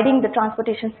providing the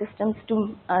transportation systems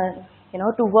to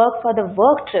to work for the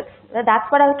work trips. That's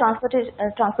what our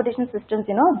transportation systems,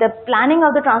 the planning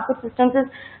of the transport systems is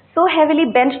so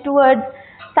heavily bent towards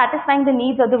satisfying the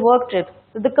needs of the work trips,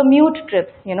 so the commute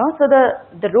trips, so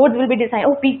the roads will be designed,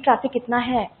 oh peak traffic itna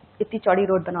hai, itni chaudi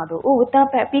road bana do, oh itna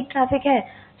peak traffic hai,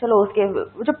 chalo uske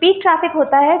jo peak traffic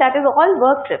hota hai, that is all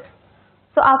work trips.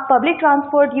 So our public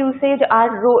transport usage,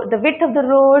 the width of the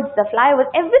roads, the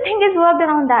flyovers, everything is worked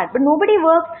around that. But nobody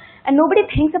works and nobody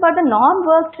thinks about the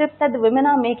non-work trips that the women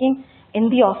are making in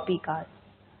the off-peak hours.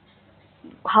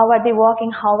 How are they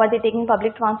walking? How are they taking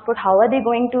public transport? How are they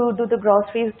going to do the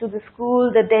groceries, to the school,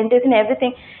 the dentist and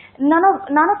everything? None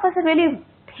of us are really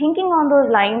thinking on those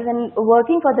lines and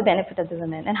working for the benefit of the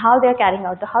women and how they are carrying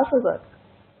out the household work.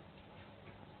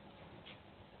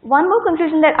 One more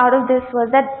conclusion that out of this was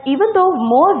that even though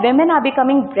more women are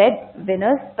becoming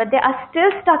breadwinners, but they are still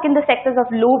stuck in the sectors of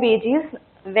low wages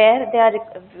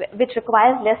which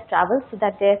requires less travel, so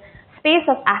that their space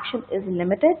of action is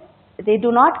limited. They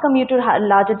do not commute to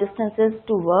larger distances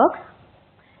to work.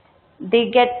 They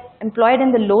get employed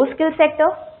in the low skill sector,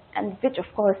 and which of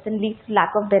course then leads to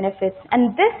lack of benefits.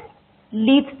 And this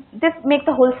makes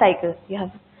the whole cycle. You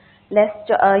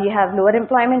have lower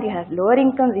employment, you have lower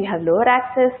incomes, you have lower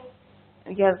access,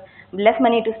 you have less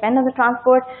money to spend on the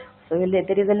transport, so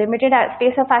there is a limited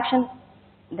space of action.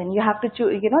 Then you have to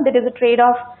choose, there is a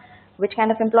trade-off, which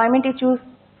kind of employment you choose.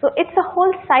 So it's a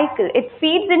whole cycle, it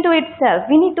feeds into itself.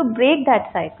 We need to break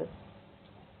that cycle.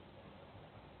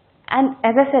 And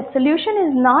as I said, solution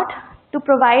is not to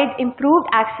provide improved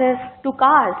access to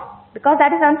cars, because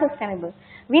that is unsustainable.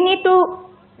 We need to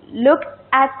look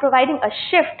at providing a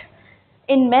shift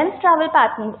in men's travel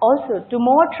patterns also to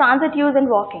more transit use and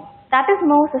walking. That is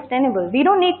more sustainable. We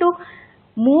don't need to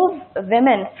move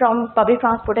women from public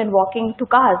transport and walking to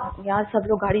cars. Yaar sab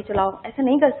log gaadi chalao. Aisa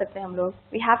nahi kar sakte hum log.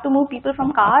 We have to move people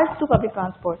from cars to public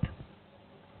transport.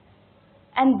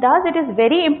 And thus it is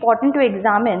very important to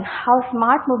examine how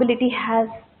smart mobility has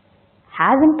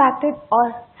impacted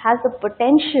or has the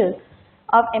potential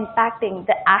of impacting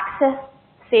the access,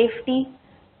 safety,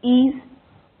 ease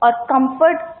or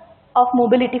comfort of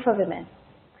mobility for women.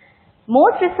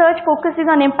 Most research focuses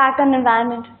on impact on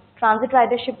environment, transit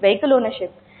ridership, vehicle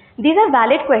ownership. These are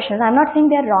valid questions. I'm not saying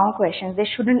they are wrong questions. They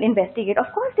shouldn't investigate. Of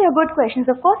course they are good questions.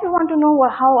 Of course we want to know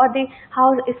how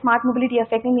is smart mobility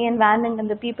affecting the environment and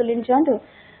the people in general.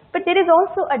 But there is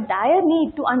also a dire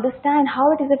need to understand how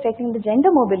it is affecting the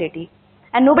gender mobility.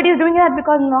 And nobody is doing that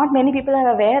because not many people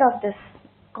are aware of this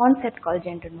concept called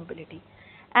gender mobility.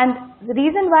 And the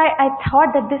reason why I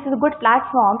thought that this is a good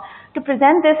platform to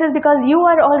present this is because you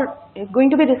are all going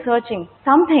to be researching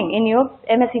something in your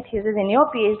MSc thesis, in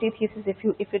your PhD thesis if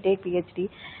you take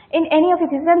PhD, in any of your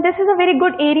thesis. And this is a very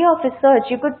good area of research.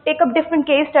 You could take up different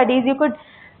case studies. You could,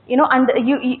 you know,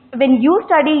 when you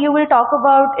study, you will talk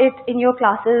about it in your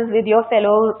classes with your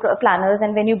fellow planners,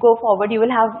 and when you go forward, you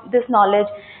will have this knowledge.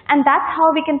 And that's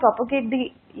how we can propagate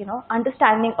the, you know,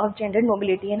 understanding of gender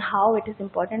mobility and how it is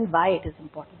important, why it is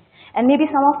important. And maybe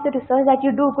some of the research that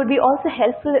you do could be also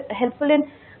helpful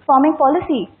in forming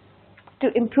policy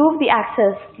to improve the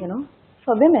access, you know,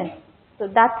 for women. So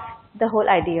that's the whole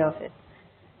idea of it.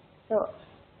 So,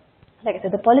 like I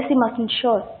said, the policy must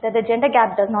ensure that the gender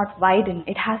gap does not widen,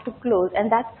 it has to close,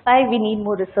 and that's why we need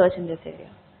more research in this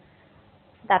area.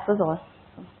 That was all.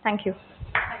 So, thank you.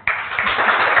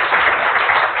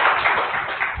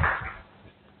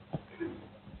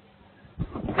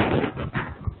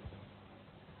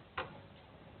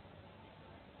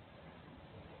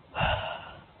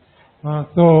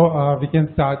 We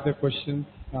can start the questions,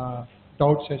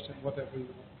 doubt session, whatever you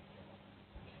want.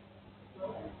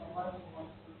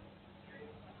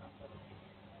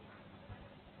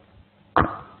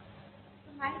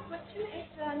 My question is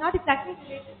not exactly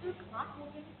related to smart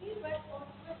mobility, but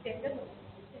also gender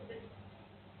mobility.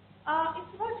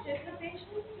 It's about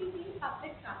reservations in the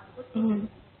public transport. Mm-hmm.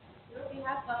 You know, we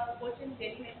have coach and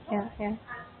Delhi metro, Yeah. and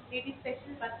maybe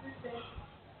special buses and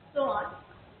so on.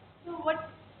 So what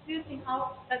do you think?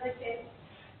 How does it help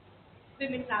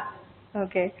women travel?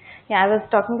 Okay. Yeah, I was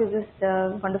talking to this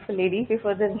wonderful lady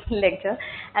before the lecture,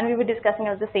 and we were discussing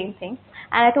of the same thing.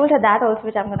 And I told her that also,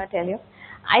 which I'm going to tell you.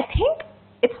 I think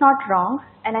it's not wrong,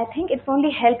 and I think it's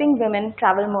only helping women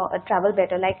travel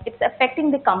better. Like, it's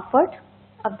affecting the comfort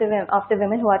of the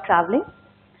women who are traveling,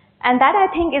 and that, I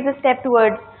think, is a step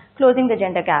towards closing the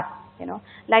gender gap. You know,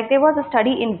 like there was a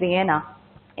study in Vienna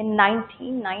in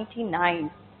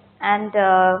 1999, and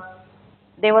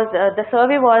there was the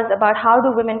survey was about how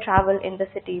do women travel in the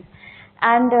cities,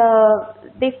 and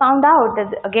they found out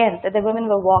that again that the women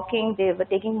were walking, they were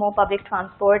taking more public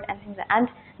transport and things, and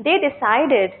they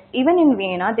decided, even in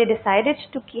Vienna, they decided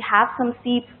to have some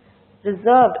seats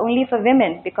reserved only for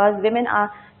women, because women are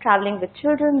traveling with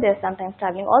children, they're sometimes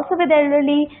traveling also with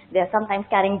elderly, they're sometimes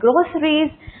carrying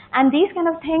groceries, and these kind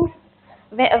of things.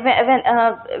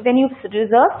 When you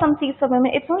reserve some seats for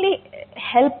women, it's only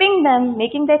helping them,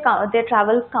 making their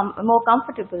travel more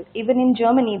comfortable. Even in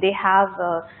Germany, they have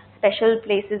special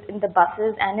places in the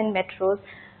buses and in metros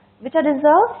which are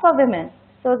reserved for women,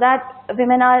 so that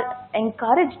women are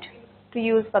encouraged to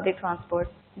use public transport.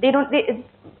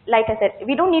 Like I said,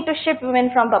 we don't need to shift women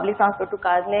from public transport to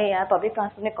cars. Public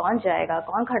transport mein kaun jayega,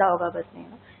 kaun khada hoga bus mein, you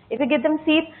know? If you give them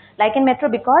seats, like in metro,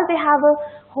 because they have a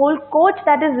whole coach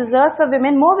that is reserved for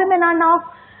women, more women are now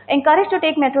encouraged to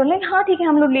take metro. Like, हाँ ठीक है,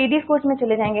 हम लोग ladies coach में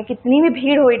चले जाएंगे, कितनी भी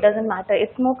भीड़ हो, it doesn't matter.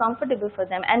 It's more comfortable for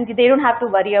them, and they don't have to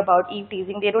worry about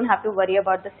eve-teasing. They don't have to worry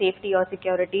about the safety or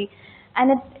security,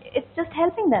 and it's just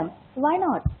helping them. So why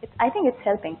not? I think it's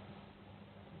helping.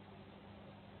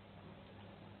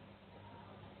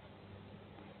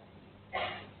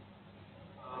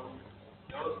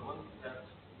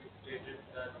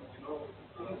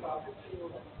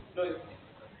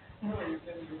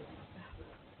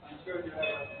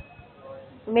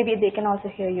 Maybe they can also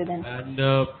hear you then. And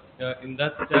in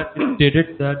that stat, it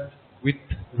stated that with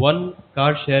one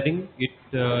car sharing, it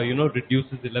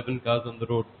reduces 11 cars on the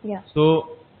road. Yeah.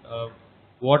 So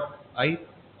what my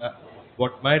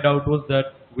doubt was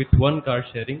that with one car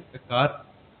sharing, a car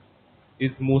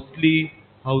is mostly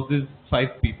houses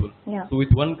 5 people. Yeah. So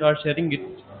with one car sharing, it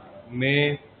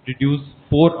may reduce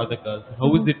 4 other cars.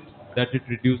 How is it that it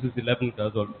reduces 11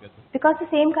 cars altogether? Because the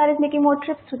same car is making more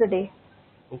trips through the day.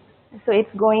 So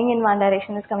it's going in one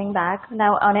direction, it's coming back.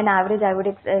 Now, on an average, I would,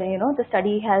 the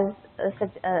study has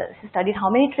studied how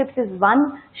many trips is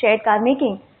one shared car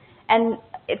making, and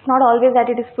it's not always that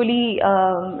it is fully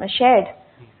shared.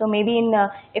 So maybe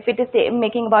if it is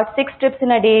making about 6 trips in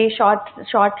a day, short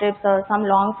trips, or some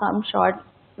long, some short.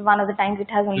 One of the times it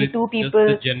has only 2 people.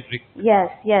 Just the generic.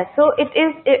 Yes. So it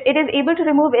is able to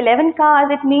remove 11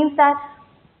 cars. It means that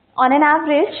on an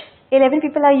average, 11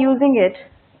 people are using it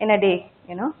in a day.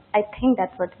 You know, I think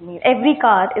that's what it means. Every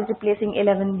car is replacing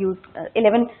 11 used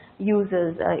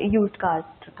cars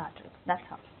to car trips. That's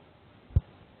how.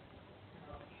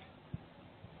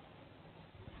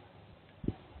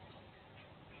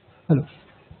 Hello.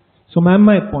 So, ma'am,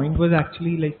 my point was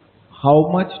actually like, how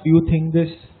much do you think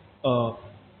this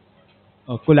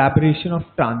collaboration of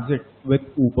transit with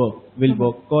Uber will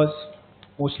work? Because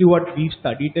mostly what we've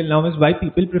studied till now is why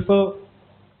people prefer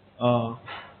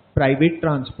private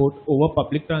transport over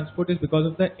public transport is because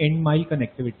of the end mile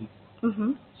connectivity.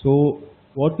 Mm-hmm. So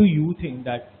what do you think,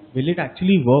 that will it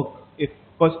actually work?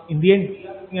 Because in the end we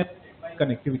are looking at end mile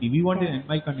connectivity. We want an end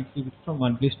mile connectivity from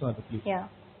one place to other place. Yeah.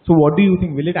 So what do you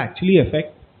think? Will it actually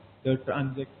affect the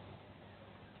transit?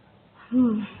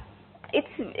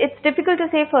 It's difficult to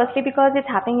say, firstly because it's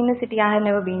happening in a city I have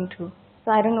never been to.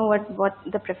 So I don't know what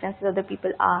the preferences of the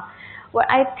people are. What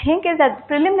I think is that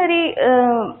preliminary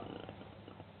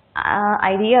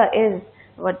idea is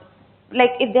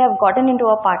like if they have gotten into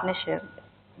a partnership,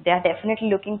 they are definitely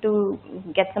looking to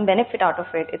get some benefit out of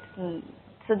it.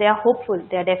 So they are hopeful.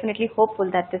 They are definitely hopeful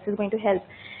that this is going to help.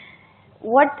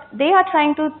 What they are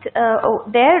trying to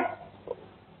their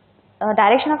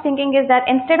direction of thinking is that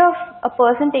instead of a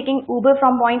person taking Uber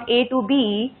from point A to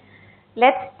B,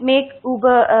 let's make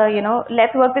Uber,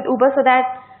 let's work with Uber so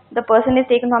that the person is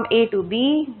taken from A to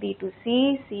B, B to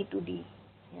C, C to D,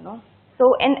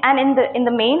 So in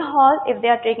the main hall, if they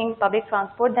are taking public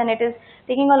transport, then it is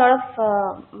taking a lot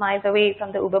of miles away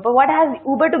from the Uber. But what has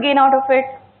Uber to gain out of it?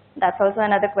 That's also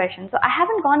another question. So I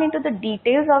haven't gone into the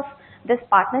details of this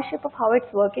partnership of how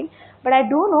it's working, but I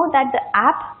do know that the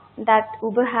app that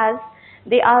Uber has,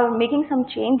 they are making some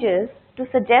changes to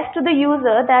suggest to the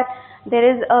user that there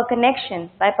is a connection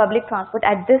by public transport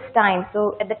at this time.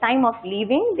 So at the time of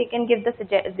leaving, they can give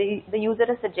the user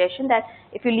a suggestion that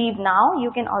if you leave now,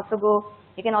 you can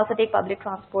also take public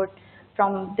transport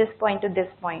from this point to this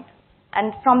point.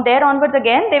 And from there onwards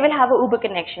again, they will have a Uber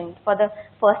connection for the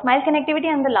first mile connectivity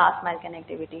and the last mile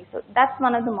connectivity. So that's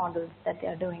one of the models that they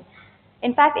are doing.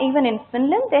 In fact, even in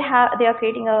Finland, they are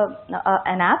creating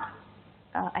an app.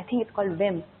 I think it's called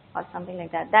Vim or something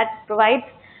like that. That provides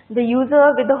the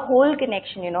user with the whole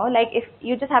connection. Like if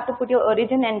you just have to put your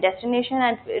origin and destination,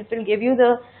 and it will give you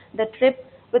the trip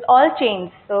with all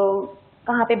chains. So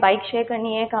कहाँ पे bike share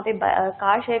करनी है, कहाँ पे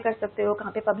car share कर सकते हो,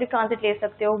 कहाँ पे पब्लिक ट्रांजिट ले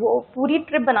सकते हो, वो पूरी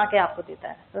ट्रिप बना के आपको देता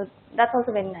है. So that's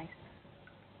also very nice.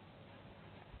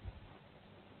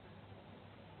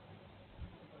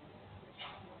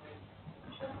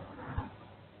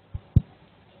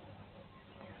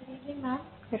 Good evening, ma'am.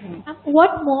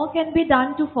 What more can be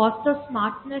done to foster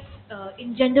smartness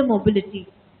in gender mobility?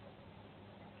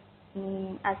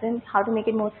 As in, how to make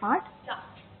it more smart?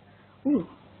 Yeah.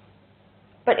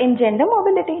 But in gender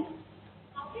mobility?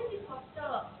 How can we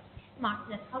foster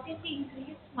smartness? How can we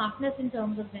increase smartness in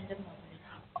terms of gender mobility?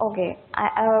 Okay.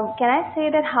 Can I say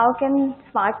that how can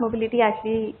smart mobility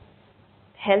actually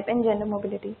help in gender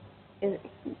mobility?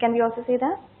 Can we also say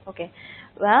that? Okay.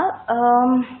 Well,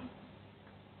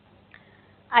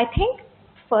 I think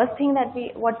first thing that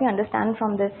what we understand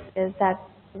from this is that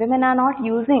women are not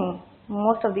using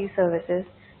most of these services.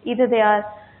 Either they are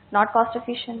not cost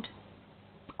efficient,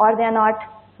 or they are not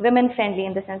women friendly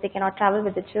in the sense they cannot travel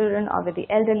with the children or with the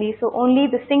elderly. So only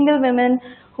the single women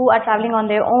who are traveling on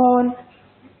their own,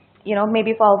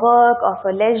 maybe for work or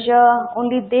for leisure,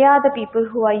 only they are the people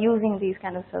who are using these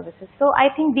kind of services. So I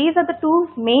think these are the two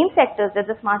main sectors that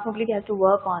the smart mobility has to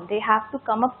work on. They have to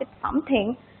come up with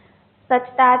something such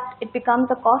that it becomes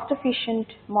a cost efficient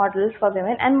model for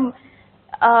women, and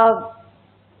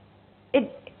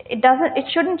it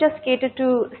shouldn't just cater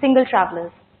to single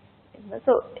travelers.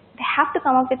 So they have to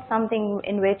come up with something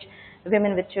in which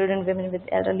women with children, women with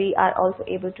elderly are also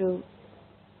able to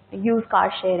use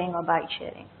car sharing or bike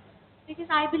sharing. Because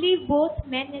I believe both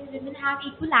men and women have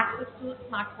equal access to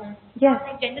smartphones. Yes.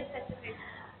 Like gender specific.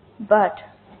 But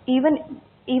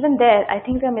even there, I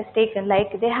think they're mistaken.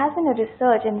 Like there has been a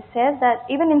research and says that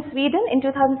even in Sweden in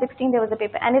 2016 there was a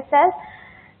paper, and it says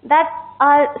that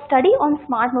our study on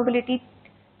smart mobility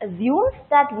assumes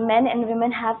that men and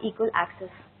women have equal access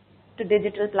to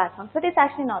digital platforms, but it's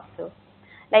actually not so.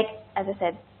 Like as I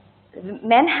said,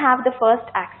 men have the first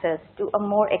access to a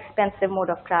more expensive mode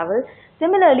of travel.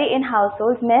 Similarly, in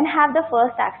households, men have the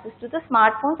first access to the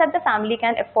smartphones that the family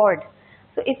can afford.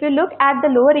 So if you look at the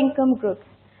lower income groups,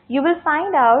 you will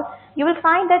find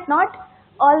that not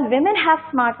all women have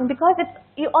smartphones, because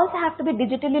you also have to be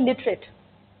digitally literate,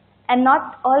 and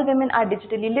not all women are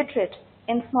digitally literate.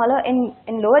 In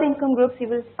lower income groups, you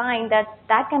will find that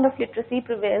kind of literacy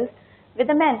prevails with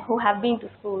the men who have been to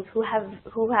schools, who have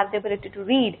the ability to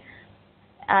read,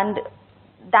 and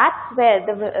that's where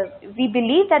we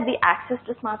believe that the access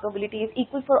to smart mobility is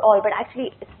equal for all, but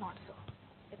actually it's not so.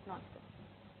 It's not so.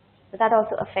 So that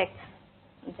also affects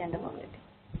gender mobility.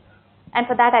 And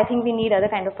for that, I think we need other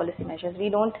kind of policy measures. We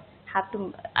don't have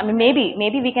to. I mean,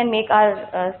 maybe we can make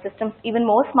our systems even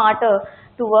more smarter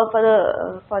to work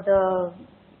for the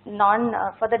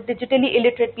digitally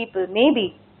illiterate people.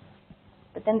 Maybe,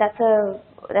 but then that's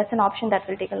an option that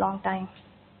will take a long time.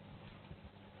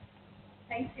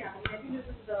 Right. thanks, Yamini. I think this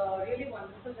is really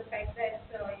wonderful, the fact that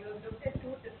you have looked at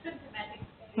two different thematic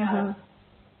areas,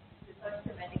 research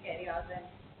thematic areas, and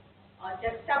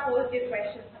juxtaposed your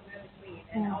questions somewhere between,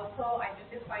 and also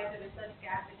identified the research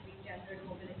gap between gendered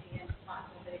mobility and smart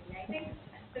mobility. I think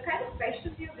the kind of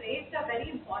questions you've raised are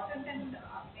very important, and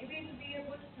maybe it will be a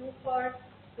good clue for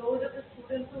those of the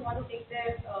students who want to take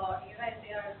their, as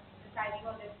they are deciding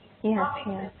on their topics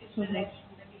and which direction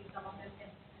maybe some of them can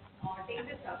take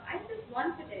this up. I have just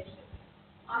one suggestion.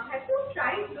 Have you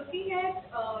tried looking at,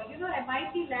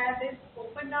 MIT lab has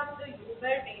opened up the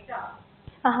Uber data.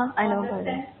 I know the about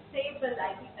that. Sensible,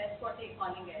 I think that's what they're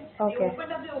calling it. Okay. They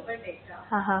opened up the Uber data.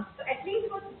 So at least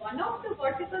for one of the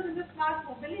verticals in the smart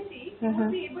mobility, you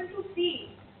will be able to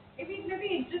see. Maybe it may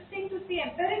be interesting to see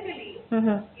empirically,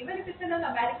 even if it's in an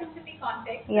American city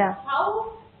context,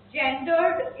 how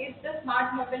gendered is the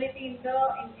smart mobility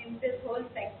in this whole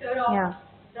sector of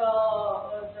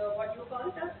the what you call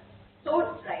the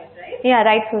source right? Yeah,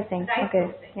 right sourcing. Right Okay.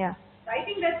 sourcing. Yeah. So I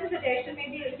think that's a suggestion.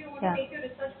 Maybe if you want to take your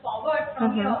research forward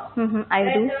from here, I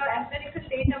do. the empirical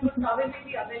data would probably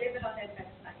be available on that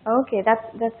website. Okay, that's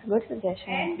a good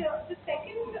suggestion. And the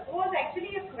second was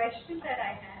actually a question that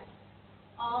I had.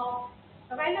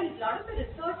 While a lot of the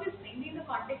research is mainly in the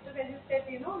context of, as you said,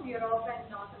 Europe and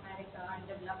North America and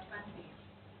developed countries,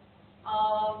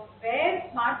 where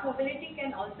smart mobility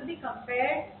can also be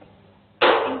compared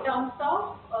in terms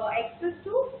of access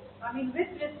to,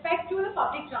 with respect to the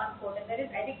public transport, and there is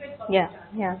adequate public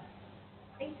transport. Yeah.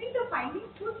 I think the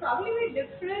findings would probably be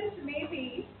different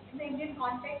maybe in the Indian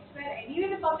context, where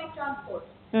anyway the public transport,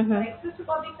 access to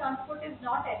public transport is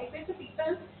not adequate, so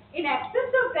people in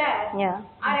absence of that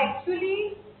are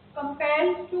actually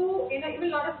compelled to, even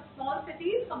a lot of small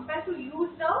cities, compelled to use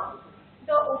the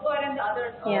Uber and the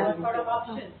other sort of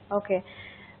options. Okay.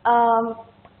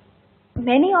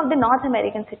 Many of the North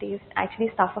American cities actually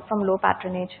suffer from low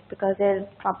patronage because their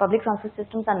public transport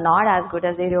systems are not as good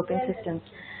as the European systems.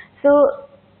 So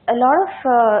a lot of,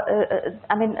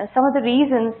 some of the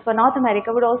reasons for North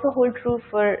America would also hold true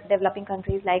for developing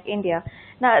countries like India.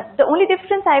 Now, the only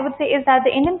difference I would say is that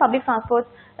the Indian public transport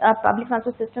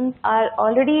systems are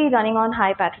already running on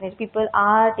high patronage. People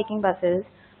are taking buses,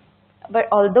 but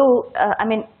although,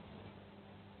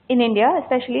 in India,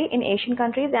 especially in Asian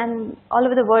countries and all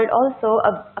over the world also,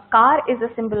 a car is a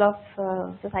symbol of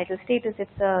societal status.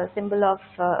 It's a symbol of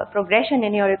progression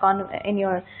in your in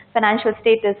your financial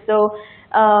status. So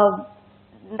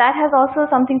that has also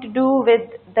something to do with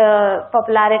the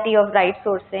popularity of ride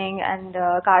sourcing and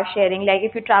car sharing. Like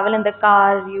if you travel in the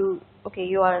car, you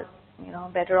are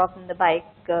better off than the bike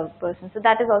person. So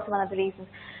that is also one of the reasons.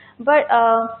 But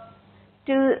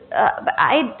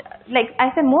like I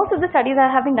said, most of the studies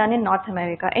have been done in North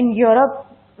America. In Europe,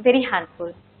 very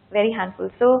handful.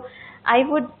 So I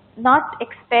would not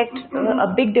expect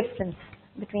a big difference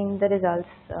between the results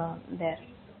there.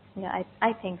 Yeah,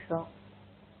 I think so.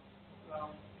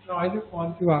 No, I just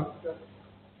want to ask,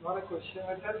 not a question,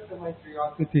 but just my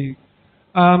curiosity,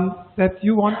 that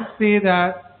you want to say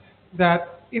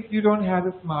that if you don't have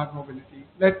a smart mobility,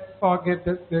 let's forget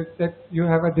that you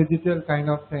have a digital kind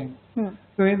of thing.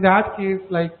 So in that case,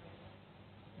 like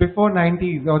before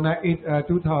 90s or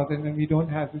 2000, when we don't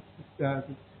have this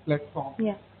platform,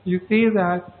 you say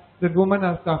that the women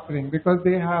are suffering because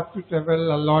they have to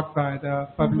travel a lot by the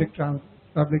public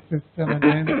system and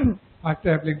then are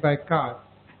traveling by car.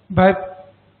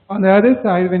 But on the other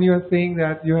side, when you are saying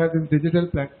that you have this digital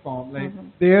platform, like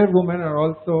their women are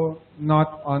also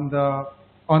not on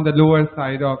the lower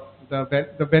side of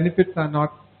the benefits are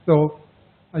not so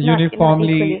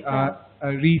uniformly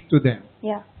reached to them.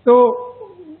 Yeah. So,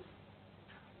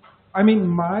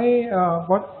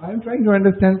 what I'm trying to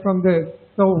understand from this,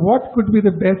 so what could be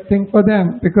the best thing for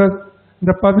them? Because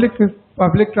the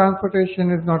public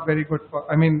transportation is not very good for,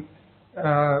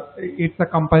 it's a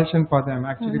compulsion for them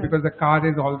actually, because the car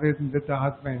is always with the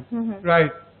husband,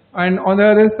 right? And on the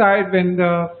other side, when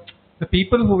the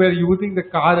people who were using the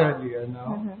car earlier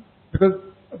now,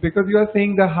 because you are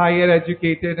saying the higher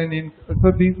educated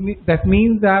that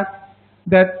means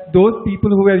that those people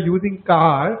who were using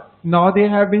car, now they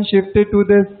have been shifted to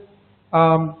this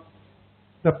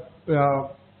the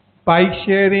bike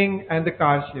sharing and the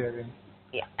car sharing.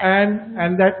 Yeah.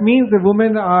 And that means the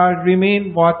women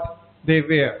remain what they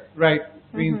were, right?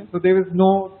 So there is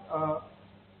no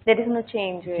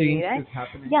change really, right? Is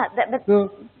happening. Yeah.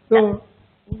 So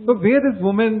where is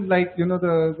women, like,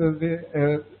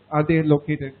 are they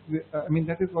located?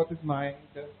 That is what is my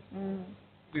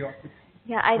curiosity.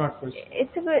 Yeah,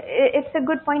 it's a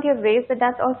good point you've raised, but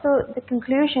that's also the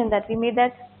conclusion that we made,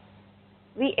 that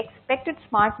we expected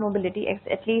smart mobility,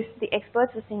 at least the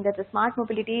experts were saying that the smart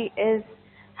mobility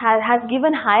has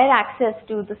given higher access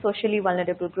to the socially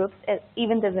vulnerable groups,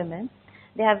 even the women.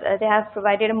 They have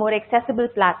provided a more accessible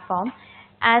platform,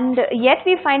 and yet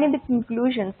we find in the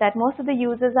conclusions that most of the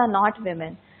users are not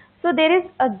women. So there is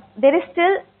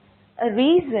still a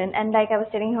reason, and like I was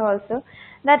telling her also,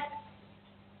 that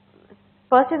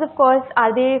first is, of course,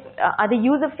 are they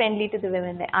user friendly to the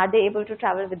women? Are they able to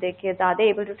travel with their kids? Are they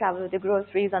able to travel with the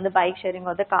groceries on the bike sharing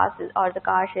or the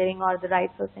car sharing or the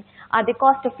ride sourcing? Are they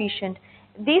cost efficient?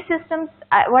 These systems,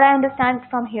 what I understand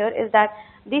from here is that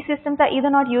these systems are either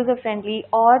not user friendly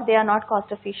or they are not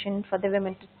cost efficient for the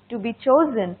women to be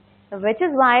chosen, which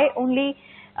is why only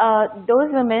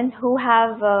those women who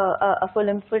have a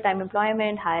full-time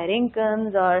employment, higher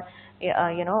incomes, or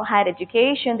higher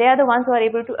education, they are the ones who are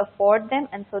able to afford them,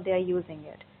 and so they are using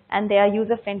it, and they are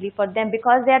user friendly for them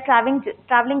because they are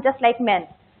traveling just like men.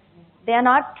 They are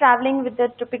not traveling with the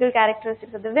typical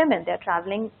characteristics of the women. They are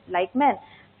traveling like men.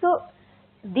 So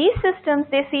these systems,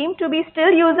 they seem to be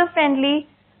still user friendly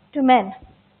to men,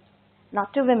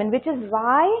 not to women, which is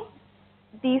why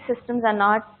these systems are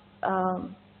not,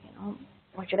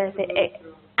 what should I say,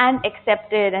 and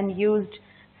accepted and used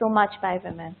so much by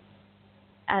women.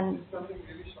 And It's something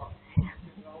really shocking,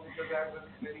 because I was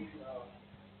very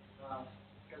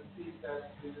conceived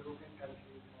that the European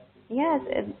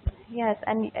countries yes,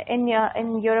 and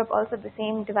in Europe also the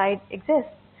same divide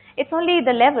exists. It's only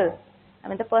the level. I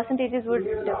mean, the percentages would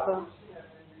differ.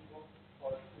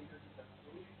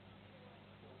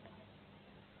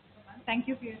 Thank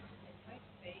you for your advice.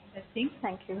 Very interesting.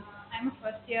 Thank you. I'm a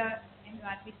first year in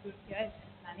graduate student here at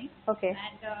planning. Okay.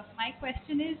 And my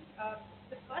question is,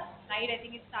 the first slide, I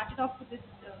think it started off with this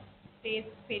phrase,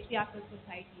 patriarchal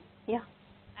society. Yeah.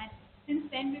 And since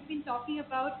then we've been talking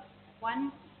about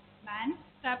one man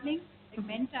traveling, like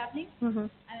men traveling, and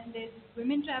then there's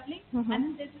women traveling, and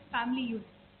then there's this family unit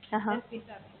that's been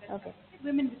traveling. That's like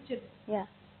women with children. Yeah.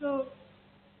 So,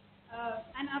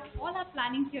 and all our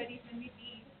planning theories when we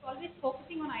deal, it's always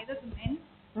focusing on either the men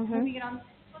moving around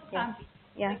for the family.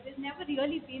 Yeah. Like, there's never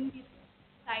really been this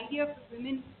idea of the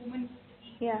woman in the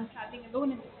city, traveling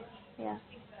alone in the city,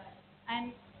 things like that.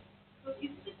 And so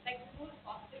isn't it like the whole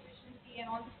cost efficiency and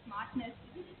all the smartness,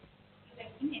 isn't it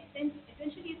like in essence,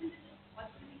 essentially isn't it just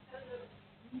possible because of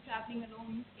women traveling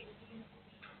alone, safety in the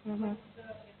city, the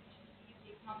efficiency,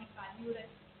 the economic value that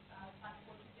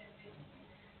transport generates?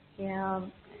 Yeah.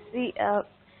 See,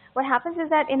 what happens is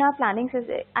that in our planning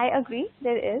system, I agree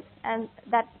there is, and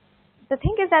that the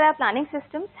thing is that our planning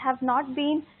systems have not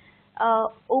been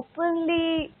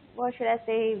openly, what should I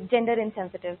say, gender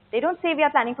insensitive. They don't say we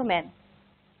are planning for men.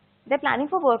 They're planning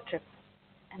for work trips.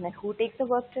 And then who takes the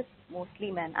work trips?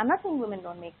 Mostly men. I'm not saying women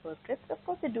don't make work trips. Of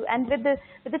course they do. And with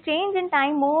the change in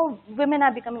time, more women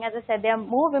are becoming, as I said,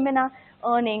 more women are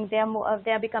earning. They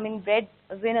are becoming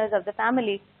breadwinners of the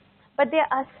family. But they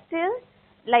are still,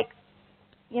 like,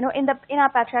 in our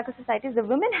patriarchal societies, the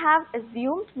women have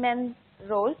assumed men's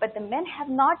role, but the men have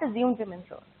not assumed women's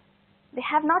role. They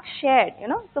have not shared,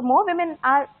 So more women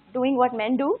are doing what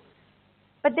men do,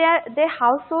 but their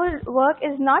household work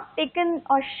is not taken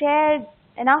or shared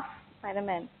enough by the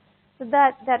men. So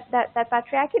that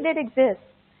patriarchy did exist,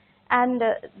 and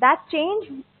that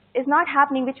change is not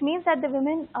happening, which means that the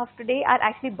women of today are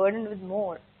actually burdened with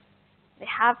more. They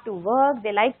have to work.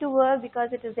 They like to work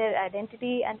because it is their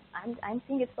identity, and I'm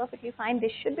saying it's perfectly fine.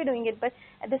 They should be doing it, but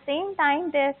at the same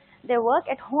time, their work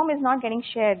at home is not getting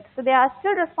shared. So they are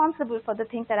still responsible for the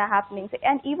things that are happening. So,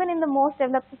 and even in the most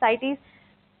developed societies,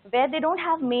 where they don't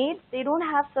have maids, they don't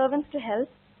have servants to help.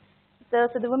 So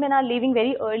the women are leaving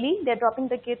very early. They're dropping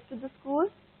the kids to the school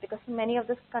because in many of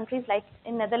the countries, like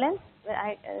in Netherlands, where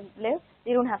I live,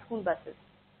 they don't have school buses.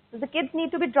 So the kids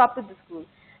need to be dropped to the school.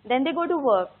 Then they go to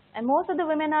work, and most of the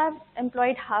women are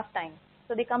employed half-time.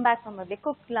 So they come back from work, they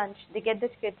cook lunch, they get the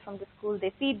kids from the school,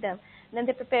 they feed them, then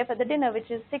they prepare for the dinner,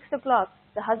 which is 6 o'clock.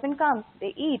 The husband comes,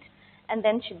 they eat, and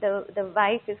then the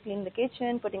wife is cleaning the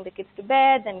kitchen, putting the kids to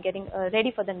bed, then getting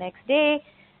ready for the next day.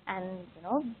 And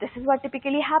this is what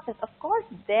typically happens. Of course,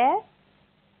 there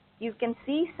you can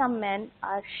see some men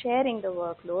are sharing the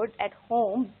workload at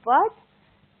home, but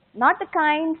not the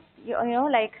kind,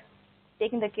 like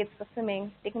taking the kids for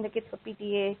swimming, taking the kids for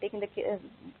PTA, taking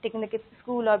the kids to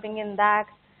school or bringing them back.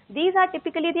 These are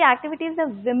typically the activities the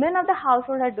women of the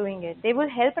household are doing it. They will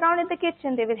help around in the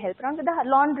kitchen, they will help around with the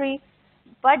laundry,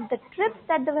 but the trips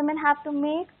that the women have to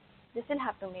make, they still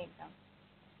have to make them.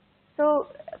 So,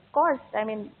 of course, I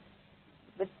mean,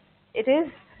 it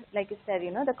is, like you said,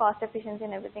 the cost efficiency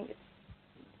and everything,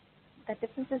 that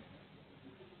difference is.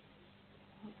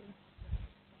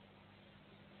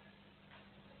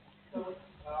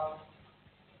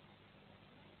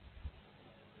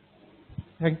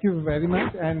 Thank you very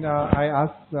much. And I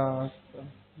asked,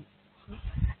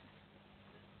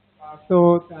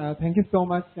 thank you so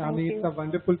much, Yamini. It's a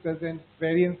wonderful present,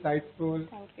 very insightful.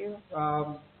 Thank you.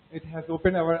 It has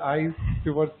opened our eyes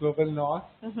towards global north.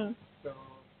 Mm-hmm. So,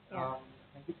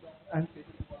 thank you. And you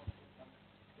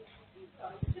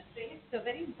just raised a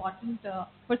very important,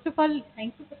 first of all,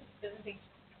 thank you for this presentation.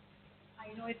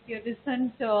 I know it's your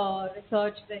recent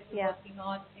research that you're working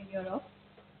on in Europe.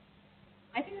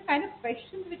 I think the kind of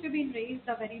questions which have been raised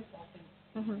are very important.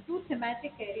 Mm-hmm. Two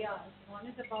thematic areas. One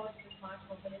is about the smart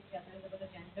mobility, the other is about the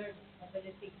gender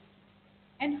mobility.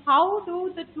 And how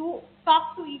do the two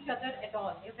talk to each other at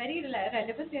all? They're very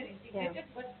relevant, they're integrated,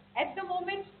 but at the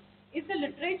moment, is the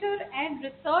literature and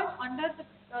research under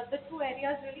the two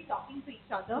areas really talking to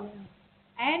each other?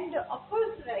 And of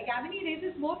course, Yamini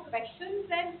raises more questions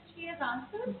than she has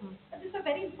answered. Mm-hmm. But this is a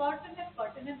very important and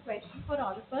pertinent question for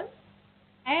all of us.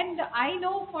 And I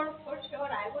know for sure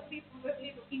I would be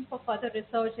probably looking for further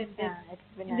research in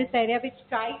this area, which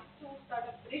tries to sort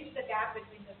of bridge the gap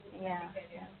between the two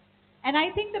areas. And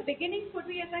I think the beginning could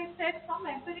be, as I said, some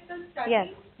empirical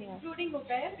studies, including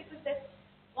Uber, because that's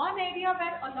one area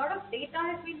where a lot of data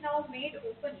has been now made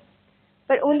open.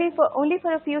 But only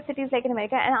for a few cities like in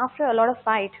America, and after a lot of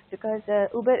fight, because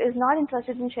Uber is not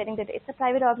interested in sharing data. It's a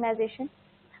private organization.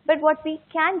 But what we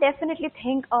can definitely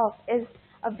think of is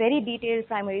a very detailed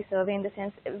primary survey in the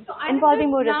sense involving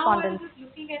more respondents. I was just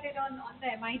looking at it on the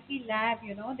MIT lab,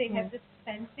 they have this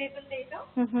sense-table data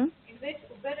in which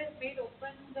Uber has made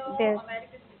open the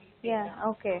American cities data.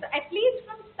 Okay. So at least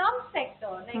from some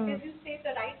sector, like as you say,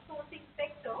 the right sourcing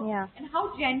sector, and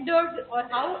how gendered or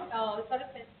how sort of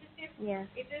sensitive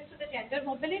it is to the gender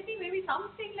mobility, maybe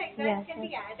something like that can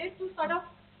be added to sort of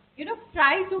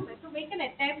try to make an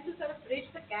attempt to sort of bridge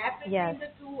the gap between the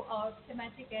two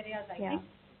thematic areas, I think.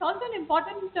 It's also an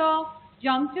important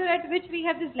juncture at which we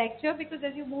have this lecture, because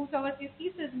as you move towards your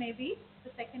thesis, maybe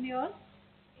the second year,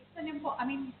 it's an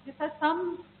these are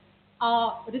some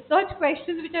research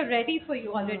questions which are ready for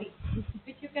you already,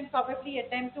 which you can probably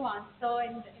attempt to answer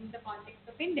in the context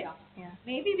of India.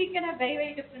 Maybe we can have very,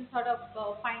 very different sort of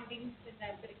findings in the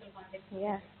empirical context.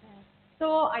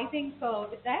 So I think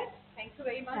with that, thank you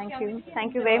very much. Thank you.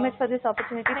 Thank you very much for this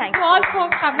opportunity. Thank you all for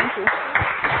coming. Thank you.